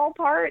 rational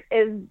part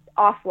is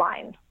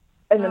offline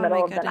in the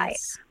middle of the night,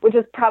 which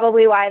is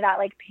probably why that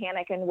like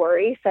panic and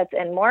worry sets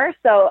in more.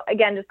 So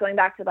again, just going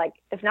back to like,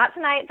 if not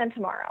tonight, then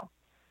tomorrow.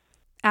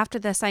 After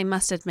this, I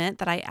must admit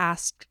that I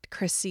asked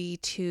Chrissy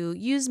to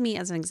use me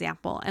as an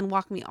example and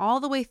walk me all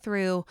the way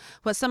through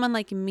what someone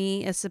like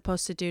me is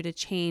supposed to do to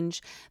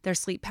change their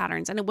sleep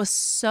patterns. And it was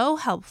so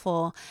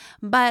helpful,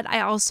 but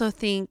I also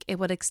think it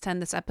would extend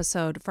this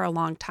episode for a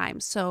long time.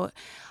 So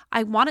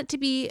I want it to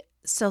be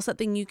still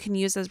something you can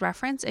use as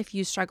reference if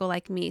you struggle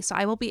like me. So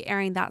I will be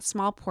airing that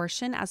small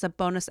portion as a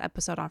bonus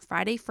episode on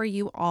Friday for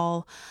you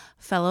all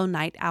fellow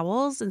night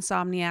owls,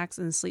 insomniacs,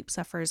 and sleep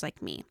sufferers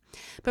like me.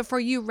 But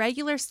for you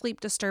regular sleep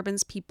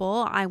disturbance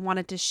people, I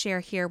wanted to share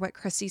here what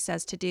Chrissy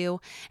says to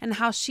do and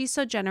how she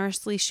so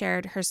generously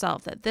shared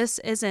herself that this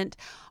isn't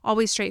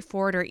always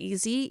straightforward or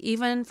easy,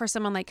 even for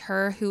someone like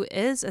her who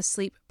is a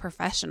sleep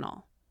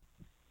professional.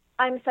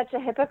 I'm such a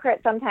hypocrite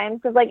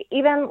sometimes because like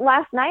even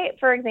last night,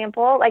 for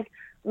example, like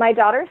my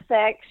daughter's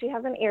sick. She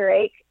has an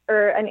earache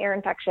or an ear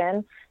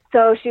infection.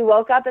 So she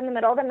woke up in the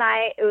middle of the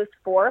night. It was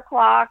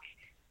 4:00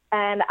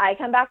 and I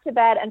come back to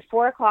bed, and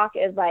 4:00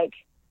 is like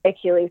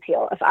Achilles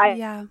heel.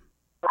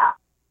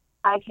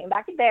 I came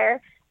back there,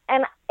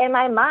 and in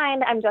my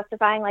mind, I'm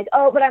justifying like,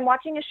 oh, but I'm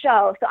watching a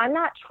show. So I'm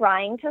not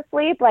trying to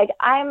sleep. Like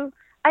I'm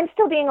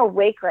still being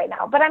awake right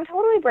now, but I'm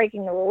totally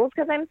breaking the rules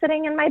because I'm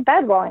sitting in my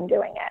bed while I'm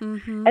doing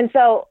it. And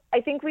so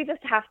I think we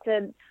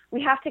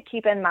have to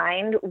keep in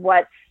mind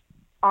what's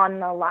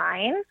on the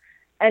line,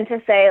 and to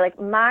say like,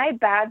 my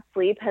bad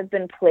sleep has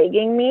been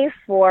plaguing me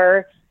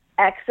for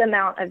X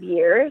amount of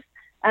years.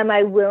 Am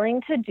I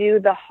willing to do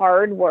the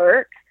hard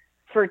work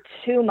for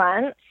 2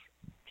 months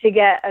to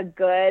get a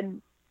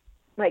good,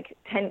 like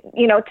 10,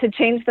 to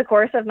change the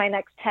course of my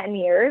next 10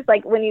 years?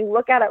 Like when you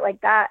look at it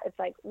like that, it's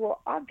like, well,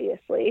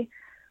 obviously,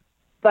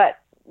 but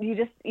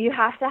you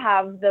have to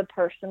have the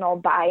personal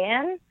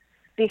buy-in,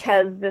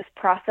 because this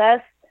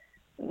process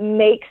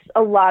makes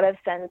a lot of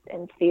sense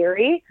in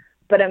theory,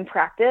 But in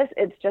practice,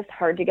 it's just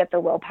hard to get the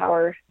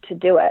willpower to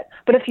do it.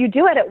 But if you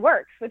do it, it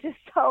works, which is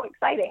so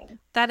exciting.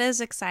 That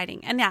is exciting.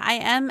 And yeah, I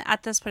am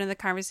at this point in the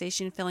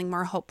conversation feeling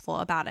more hopeful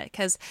about it,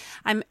 because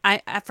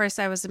at first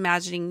I was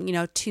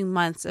imagining, 2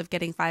 months of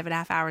getting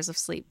 5.5 hours of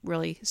sleep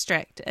really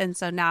strict. And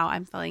so now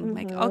I'm feeling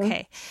like,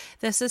 okay,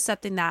 this is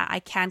something that I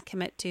can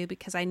commit to,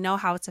 because I know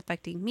how it's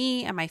affecting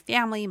me and my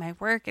family, my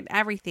work, and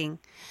everything.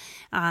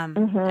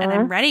 And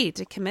I'm ready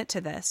to commit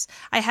to this.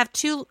 I have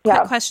two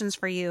quick questions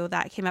for you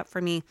that came up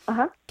for me.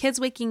 Kids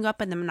waking you up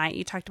in the night.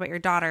 You talked about your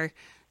daughter.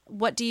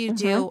 What do you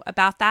do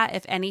about that,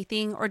 if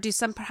anything? Or do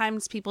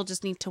sometimes people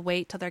just need to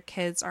wait till their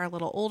kids are a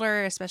little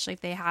older, especially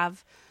if they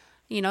have,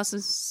 some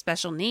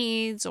special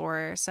needs,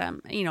 or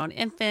some, an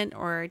infant,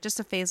 or just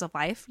a phase of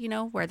life,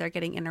 where they're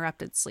getting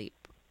interrupted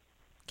sleep?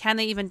 Can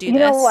they even do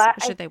this? Or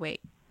should they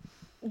wait?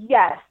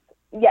 Yes.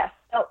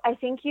 So I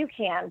think you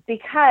can,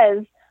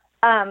 because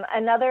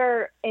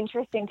another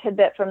interesting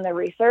tidbit from the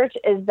research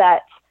is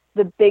that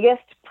the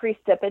biggest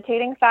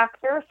precipitating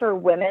factor for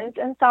women's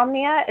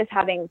insomnia is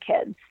having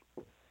kids.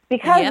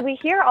 Because we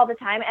hear all the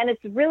time, and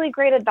it's really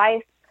great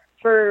advice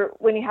for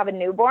when you have a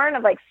newborn,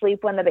 of like,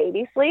 sleep when the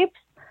baby sleeps,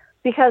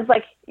 because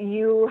like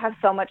you have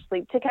so much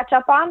sleep to catch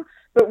up on.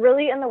 But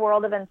really, in the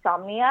world of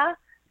insomnia,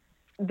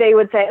 they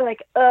would say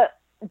like,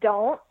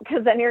 don't,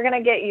 because then you're going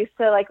to get used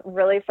to like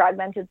really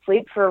fragmented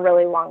sleep for a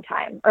really long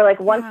time. Or like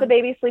once the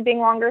baby's sleeping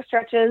longer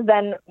stretches,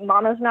 then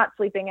mama's not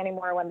sleeping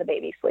anymore when the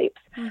baby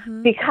sleeps.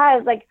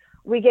 Because like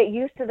we get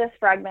used to this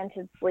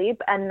fragmented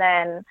sleep, and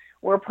then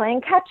we're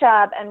playing catch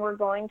up, and we're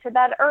going to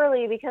bed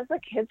early because the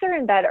kids are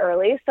in bed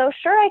early. So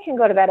sure, I can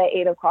go to bed at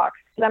 8 o'clock,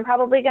 because I'm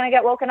probably going to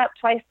get woken up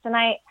twice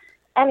tonight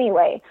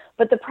anyway.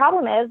 But the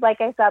problem is,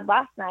 like I said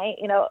last night,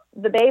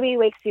 the baby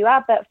wakes you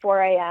up at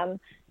 4 a.m.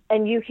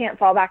 and you can't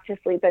fall back to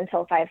sleep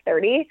until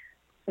 5:30.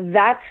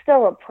 That's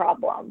still a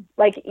problem.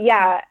 Like,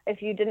 yeah,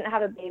 if you didn't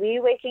have a baby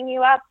waking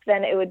you up,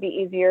 then it would be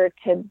easier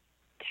to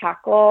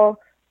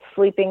tackle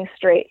sleeping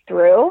straight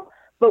through.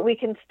 But we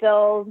can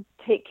still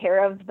take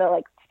care of the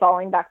like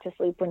falling back to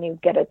sleep when you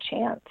get a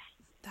chance.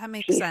 That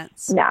makes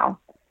sense. Now,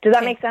 does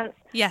that make sense?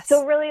 Yes.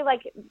 So really,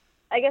 like,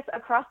 I guess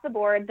across the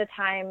board, the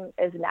time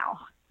is now.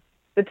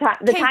 The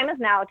time is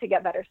now to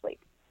get better sleep.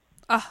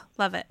 Oh,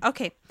 love it.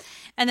 Okay.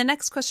 And the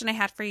next question I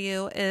had for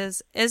you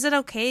is it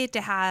okay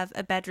to have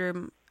a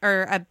bedroom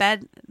or a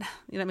bed?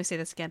 Let me say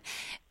this again.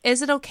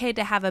 Is it okay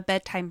to have a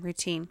bedtime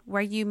routine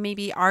where you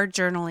maybe are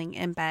journaling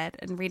in bed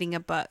and reading a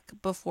book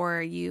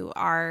before you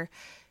are,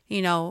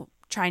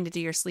 trying to do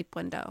your sleep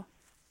window?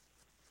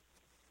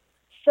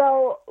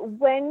 So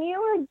when you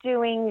are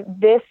doing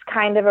this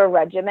kind of a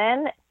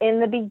regimen in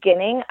the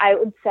beginning, I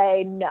would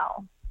say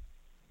no.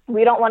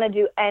 We don't want to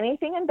do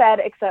anything in bed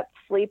except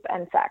sleep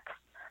and sex.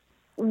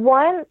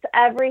 Once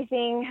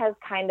everything has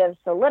kind of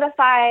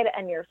solidified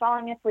and you're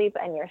falling asleep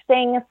and you're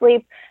staying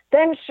asleep,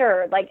 then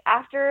sure, like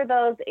after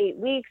those 8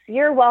 weeks,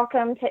 you're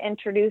welcome to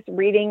introduce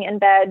reading in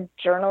bed,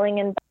 journaling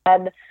in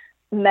bed,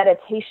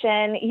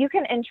 meditation. You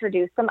can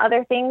introduce some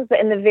other things, but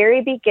in the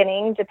very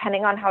beginning,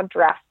 depending on how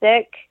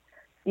drastic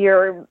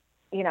your,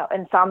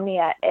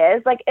 insomnia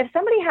is, like if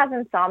somebody has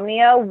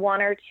insomnia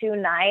 1 or 2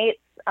 nights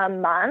a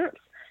month,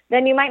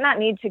 then you might not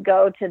need to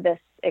go to this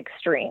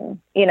extreme,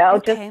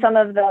 just some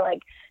of the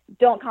like,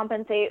 don't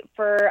compensate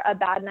for a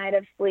bad night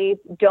of sleep,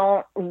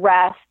 don't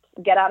rest,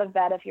 get out of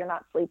bed if you're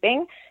not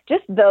sleeping.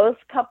 Just those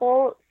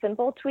couple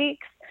simple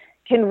tweaks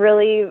can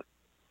really,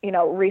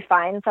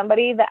 refine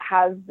somebody that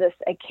has this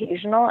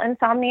occasional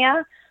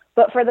insomnia.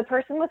 But for the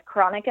person with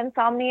chronic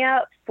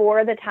insomnia,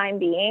 for the time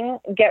being,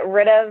 get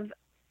rid of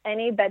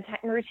any bedtime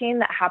routine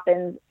that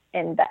happens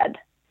in bed.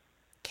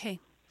 Okay.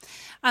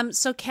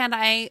 So can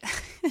I,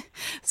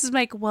 this is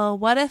like, well,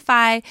 what if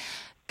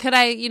could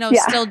I,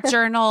 still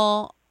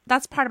journal?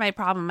 That's part of my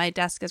problem. My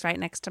desk is right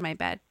next to my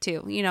bed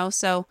too,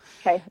 so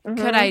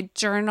could I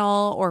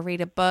journal or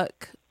read a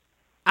book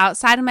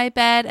outside of my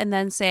bed and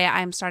then say,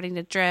 I'm starting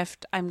to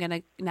drift, I'm going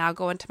to now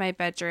go into my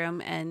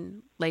bedroom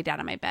and lay down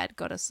in my bed,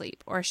 go to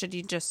sleep? Or should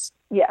you just...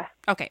 Yeah.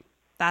 Okay.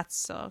 That's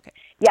still okay.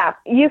 Yeah,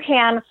 you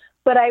can.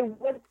 But I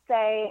would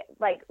say,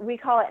 like, we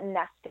call it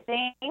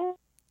nesting.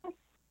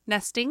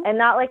 Nesting? And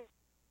not like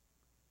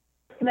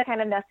the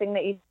kind of nesting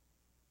that you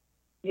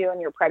do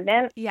when you're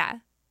pregnant. Yeah.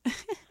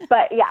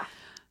 But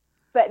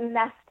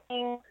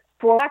nesting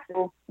for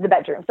the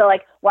bedroom. So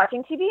like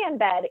watching TV in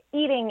bed,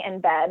 eating in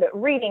bed,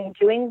 reading,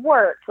 doing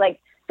work.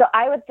 So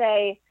I would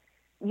say,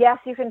 yes,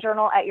 you can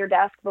journal at your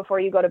desk before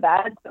you go to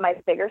bed. But my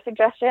bigger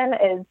suggestion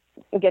is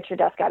get your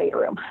desk out of your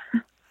room.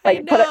 Put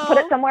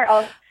it somewhere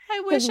else.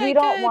 I wish we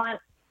don't want.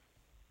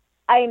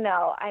 I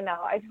know.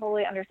 I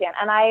totally understand.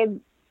 And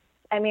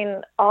I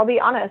mean, I'll be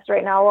honest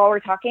right now while we're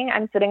talking,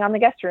 I'm sitting on the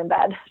guest room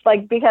bed,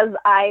 because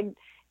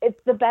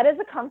the bed is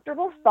a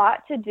comfortable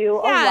spot to do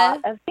a lot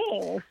of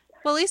things.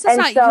 Well, at least it's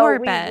not your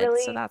bed,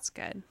 so that's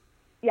good.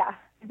 Yeah,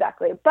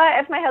 exactly. But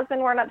if my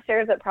husband weren't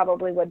upstairs, it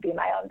probably would be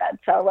my own bed.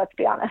 So let's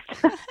be honest.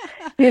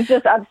 He's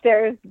just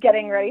upstairs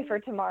getting ready for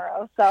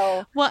tomorrow.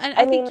 So well, and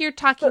I think you're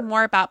talking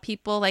more about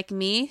people like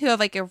me who have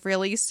like a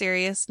really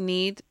serious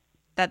need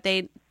that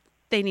they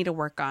need to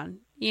work on.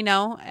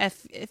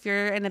 if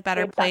you're in a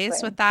better Exactly.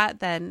 place with that,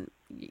 then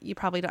you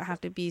probably don't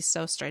have to be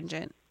so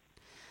stringent.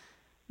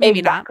 Maybe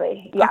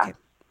exactly. not. Yeah. Okay.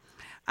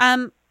 I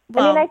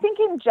mean, I think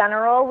in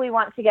general, we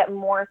want to get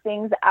more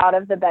things out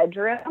of the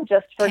bedroom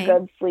just for Okay.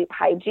 good sleep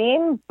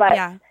hygiene.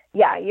 But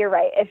yeah, you're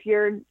right. If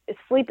your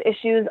sleep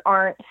issues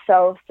aren't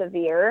so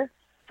severe,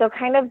 so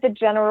kind of the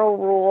general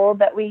rule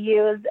that we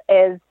use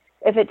is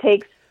if it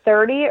takes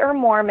 30 or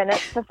more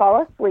minutes to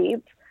fall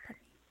asleep,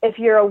 if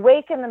you're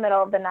awake in the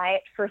middle of the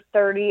night for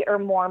 30 or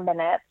more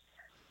minutes,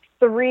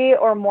 3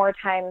 or more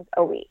times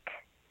a week.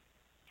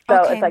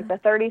 So Okay. it's like the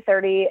 30,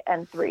 30,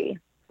 and 3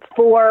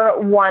 for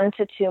 1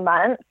 to 2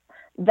 months.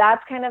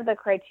 That's kind of the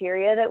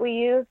criteria that we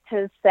use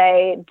to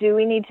say, do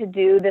we need to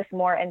do this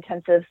more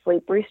intensive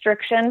sleep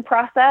restriction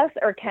process,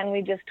 or can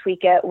we just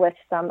tweak it with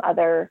some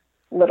other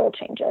little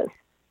changes?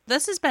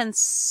 This has been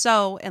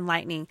so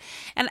enlightening.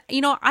 And,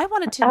 I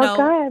wanted to Oh, know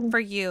good. for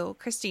you,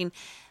 Christine,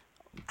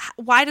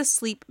 why does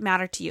sleep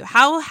matter to you?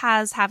 How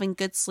has having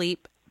good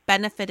sleep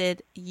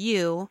benefited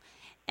you,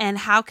 and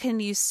how can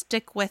you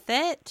stick with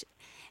it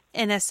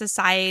in a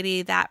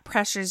society that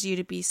pressures you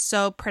to be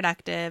so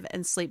productive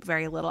and sleep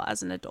very little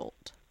as an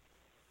adult?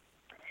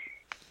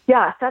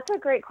 Yeah, that's a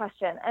great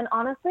question. And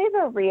honestly,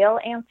 the real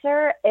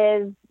answer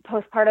is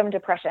postpartum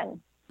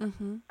depression.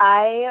 Mm-hmm.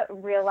 I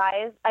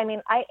realized, I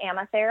am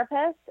a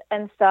therapist.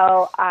 And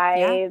so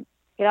I've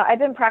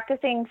been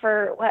practicing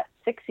for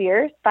 6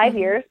 years, 5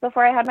 years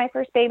before I had my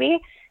first baby.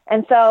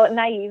 And so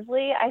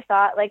naively, I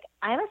thought, like,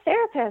 I'm a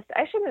therapist.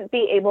 I shouldn't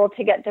be able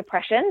to get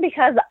depression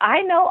because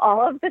I know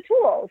all of the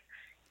tools.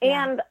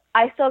 Yeah. And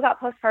I still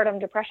got postpartum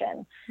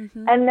depression.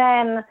 Mm-hmm. And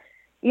then,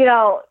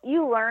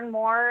 you learn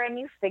more and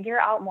you figure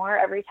out more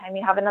every time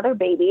you have another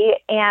baby.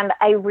 And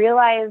I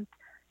realized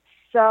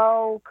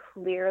so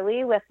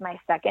clearly with my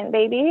second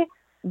baby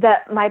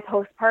that my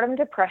postpartum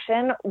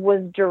depression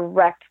was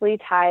directly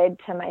tied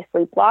to my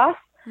sleep loss.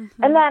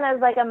 Mm-hmm. And then as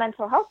like a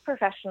mental health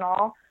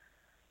professional,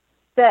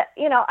 that,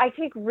 I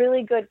take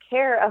really good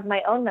care of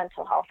my own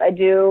mental health. I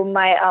do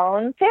my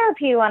own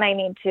therapy when I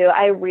need to.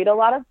 I read a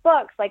lot of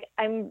books. Like,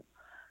 I'm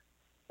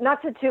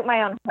not to toot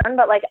my own horn,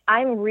 but like,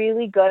 I'm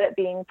really good at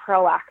being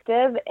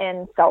proactive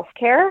in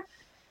self-care.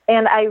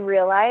 And I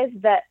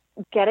realized that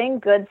getting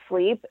good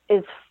sleep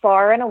is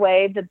far and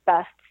away the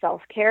best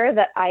self-care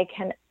that I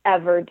can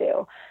ever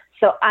do.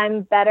 So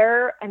I'm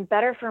better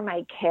for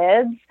my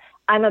kids.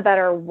 I'm a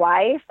better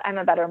wife. I'm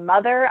a better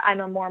mother.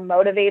 I'm a more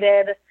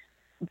motivated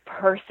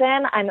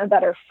person. I'm a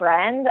better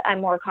friend.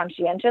 I'm more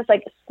conscientious.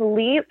 Like,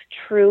 sleep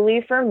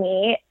truly for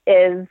me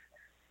is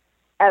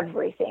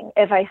everything.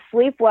 If I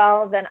sleep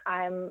well, then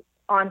I'm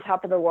on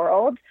top of the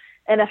world.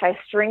 And if I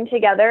string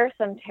together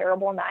some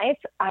terrible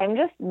nights, I'm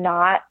just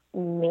not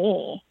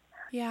me.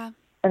 Yeah.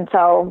 And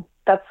so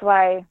that's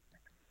why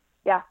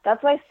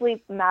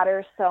sleep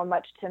matters so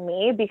much to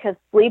me, because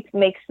sleep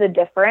makes the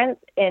difference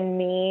in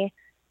me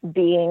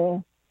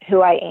being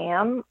who I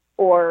am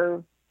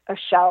or a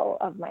shell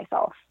of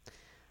myself.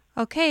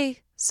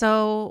 Okay.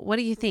 So what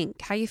do you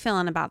think? How are you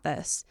feeling about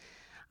this?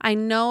 I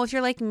know if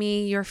you're like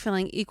me, you're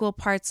feeling equal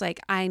parts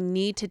like, I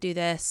need to do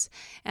this,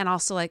 and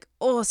also like,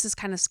 oh, this is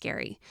kind of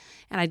scary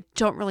and I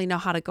don't really know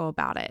how to go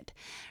about it.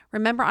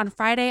 Remember, on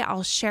Friday,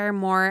 I'll share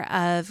more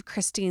of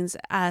Christine's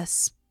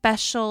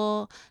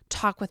special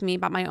talk with me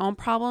about my own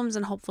problems,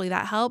 and hopefully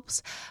that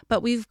helps.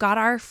 But we've got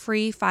our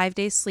free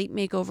 5-day sleep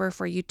makeover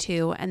for you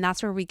too. And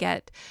that's where we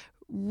get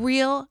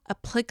real,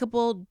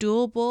 applicable,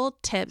 doable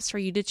tips for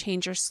you to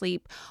change your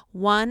sleep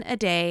one a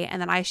day.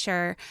 And then I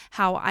share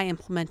how I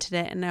implemented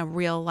it in a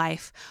real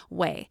life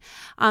way.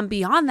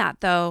 Beyond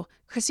that, though,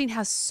 Christine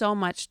has so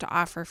much to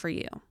offer for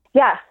you.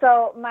 Yeah.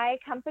 So my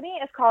company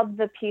is called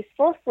The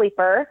Peaceful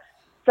Sleeper.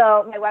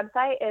 So my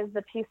website is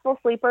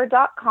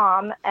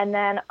thepeacefulsleeper.com. And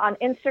then on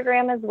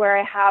Instagram is where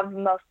I have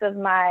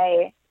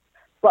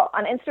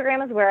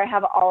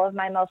all of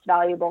my most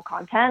valuable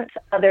content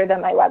other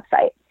than my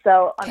website.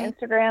 So on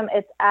Instagram,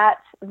 it's at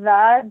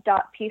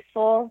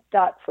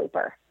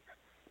the.peaceful.sleeper.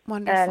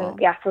 Wonderful. And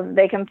so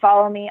they can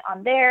follow me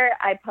on there.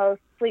 I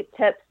post sleep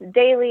tips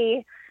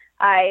daily.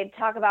 I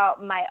talk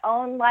about my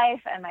own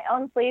life and my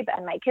own sleep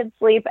and my kids'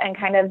 sleep, and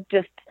kind of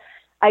just,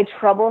 I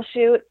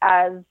troubleshoot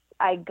as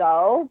I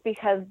go,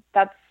 because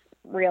that's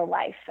real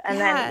life. And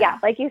then,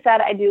 like you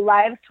said, I do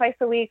lives twice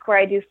a week where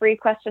I do free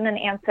question and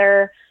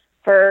answer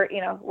for,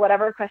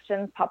 whatever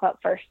questions pop up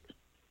first.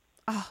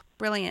 Oh,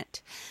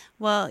 brilliant.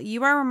 Well,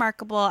 you are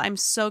remarkable. I'm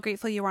so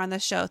grateful you were on the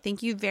show.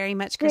 Thank you very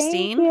much,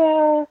 Christine. Thank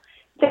you.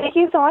 Thank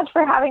you so much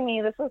for having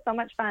me. This was so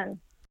much fun.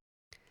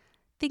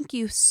 Thank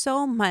you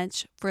so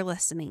much for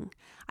listening.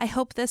 I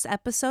hope this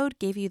episode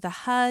gave you the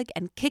hug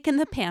and kick in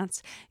the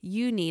pants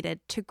you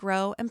needed to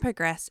grow and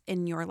progress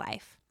in your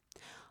life.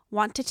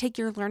 Want to take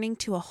your learning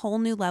to a whole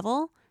new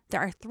level?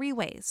 There are 3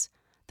 ways.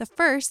 The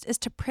first is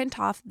to print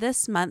off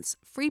this month's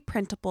free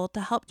printable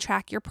to help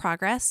track your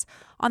progress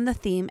on the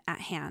theme at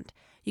hand.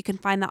 You can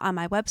find that on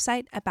my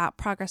website,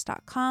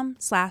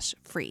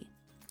 aboutprogress.com/free.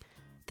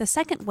 The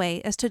second way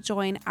is to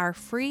join our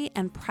free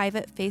and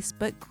private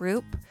Facebook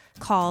group,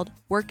 called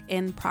Work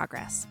in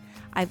Progress.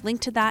 I've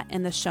linked to that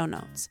in the show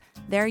notes.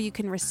 There you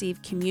can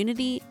receive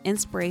community,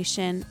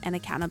 inspiration, and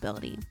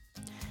accountability.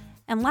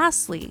 And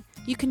lastly,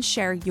 you can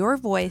share your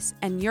voice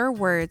and your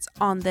words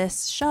on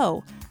this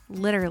show,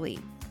 literally.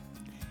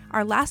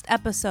 Our last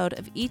episode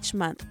of each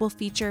month will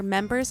feature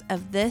members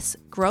of this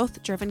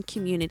growth-driven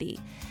community.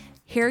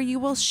 Here you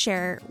will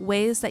share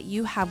ways that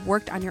you have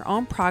worked on your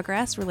own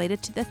progress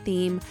related to the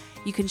theme.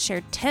 You can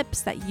share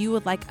tips that you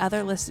would like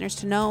other listeners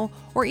to know,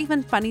 or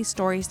even funny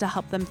stories to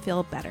help them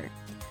feel better.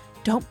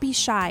 Don't be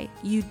shy.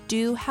 You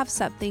do have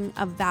something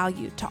of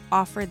value to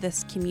offer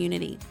this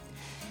community.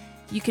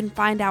 You can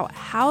find out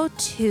how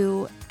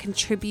to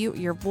contribute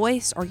your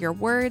voice or your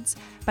words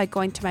by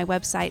going to my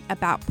website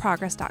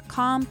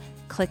aboutprogress.com,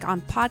 click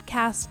on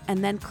podcast,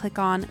 and then click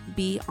on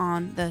Be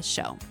on the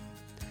Show.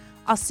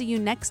 I'll see you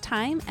next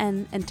time,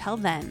 and until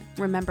then,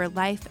 remember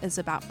life is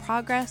about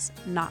progress,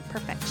 not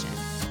perfection.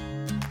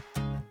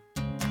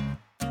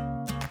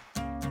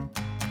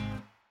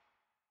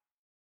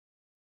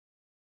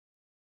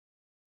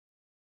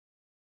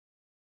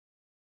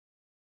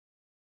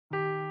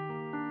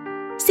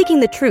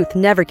 Seeking the truth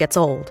never gets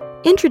old.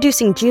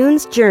 Introducing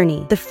June's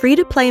Journey, the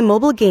free-to-play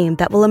mobile game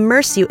that will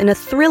immerse you in a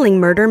thrilling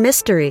murder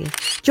mystery.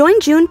 Join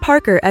June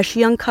Parker as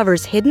she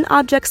uncovers hidden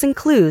objects and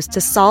clues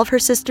to solve her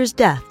sister's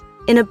death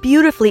in a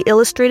beautifully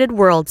illustrated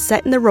world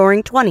set in the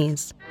Roaring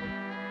 '20s.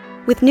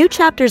 With new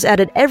chapters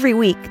added every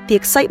week, the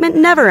excitement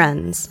never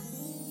ends.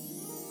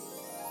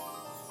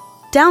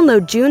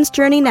 Download June's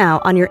Journey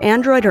now on your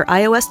Android or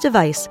iOS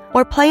device,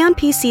 or play on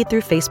PC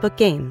through Facebook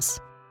Games.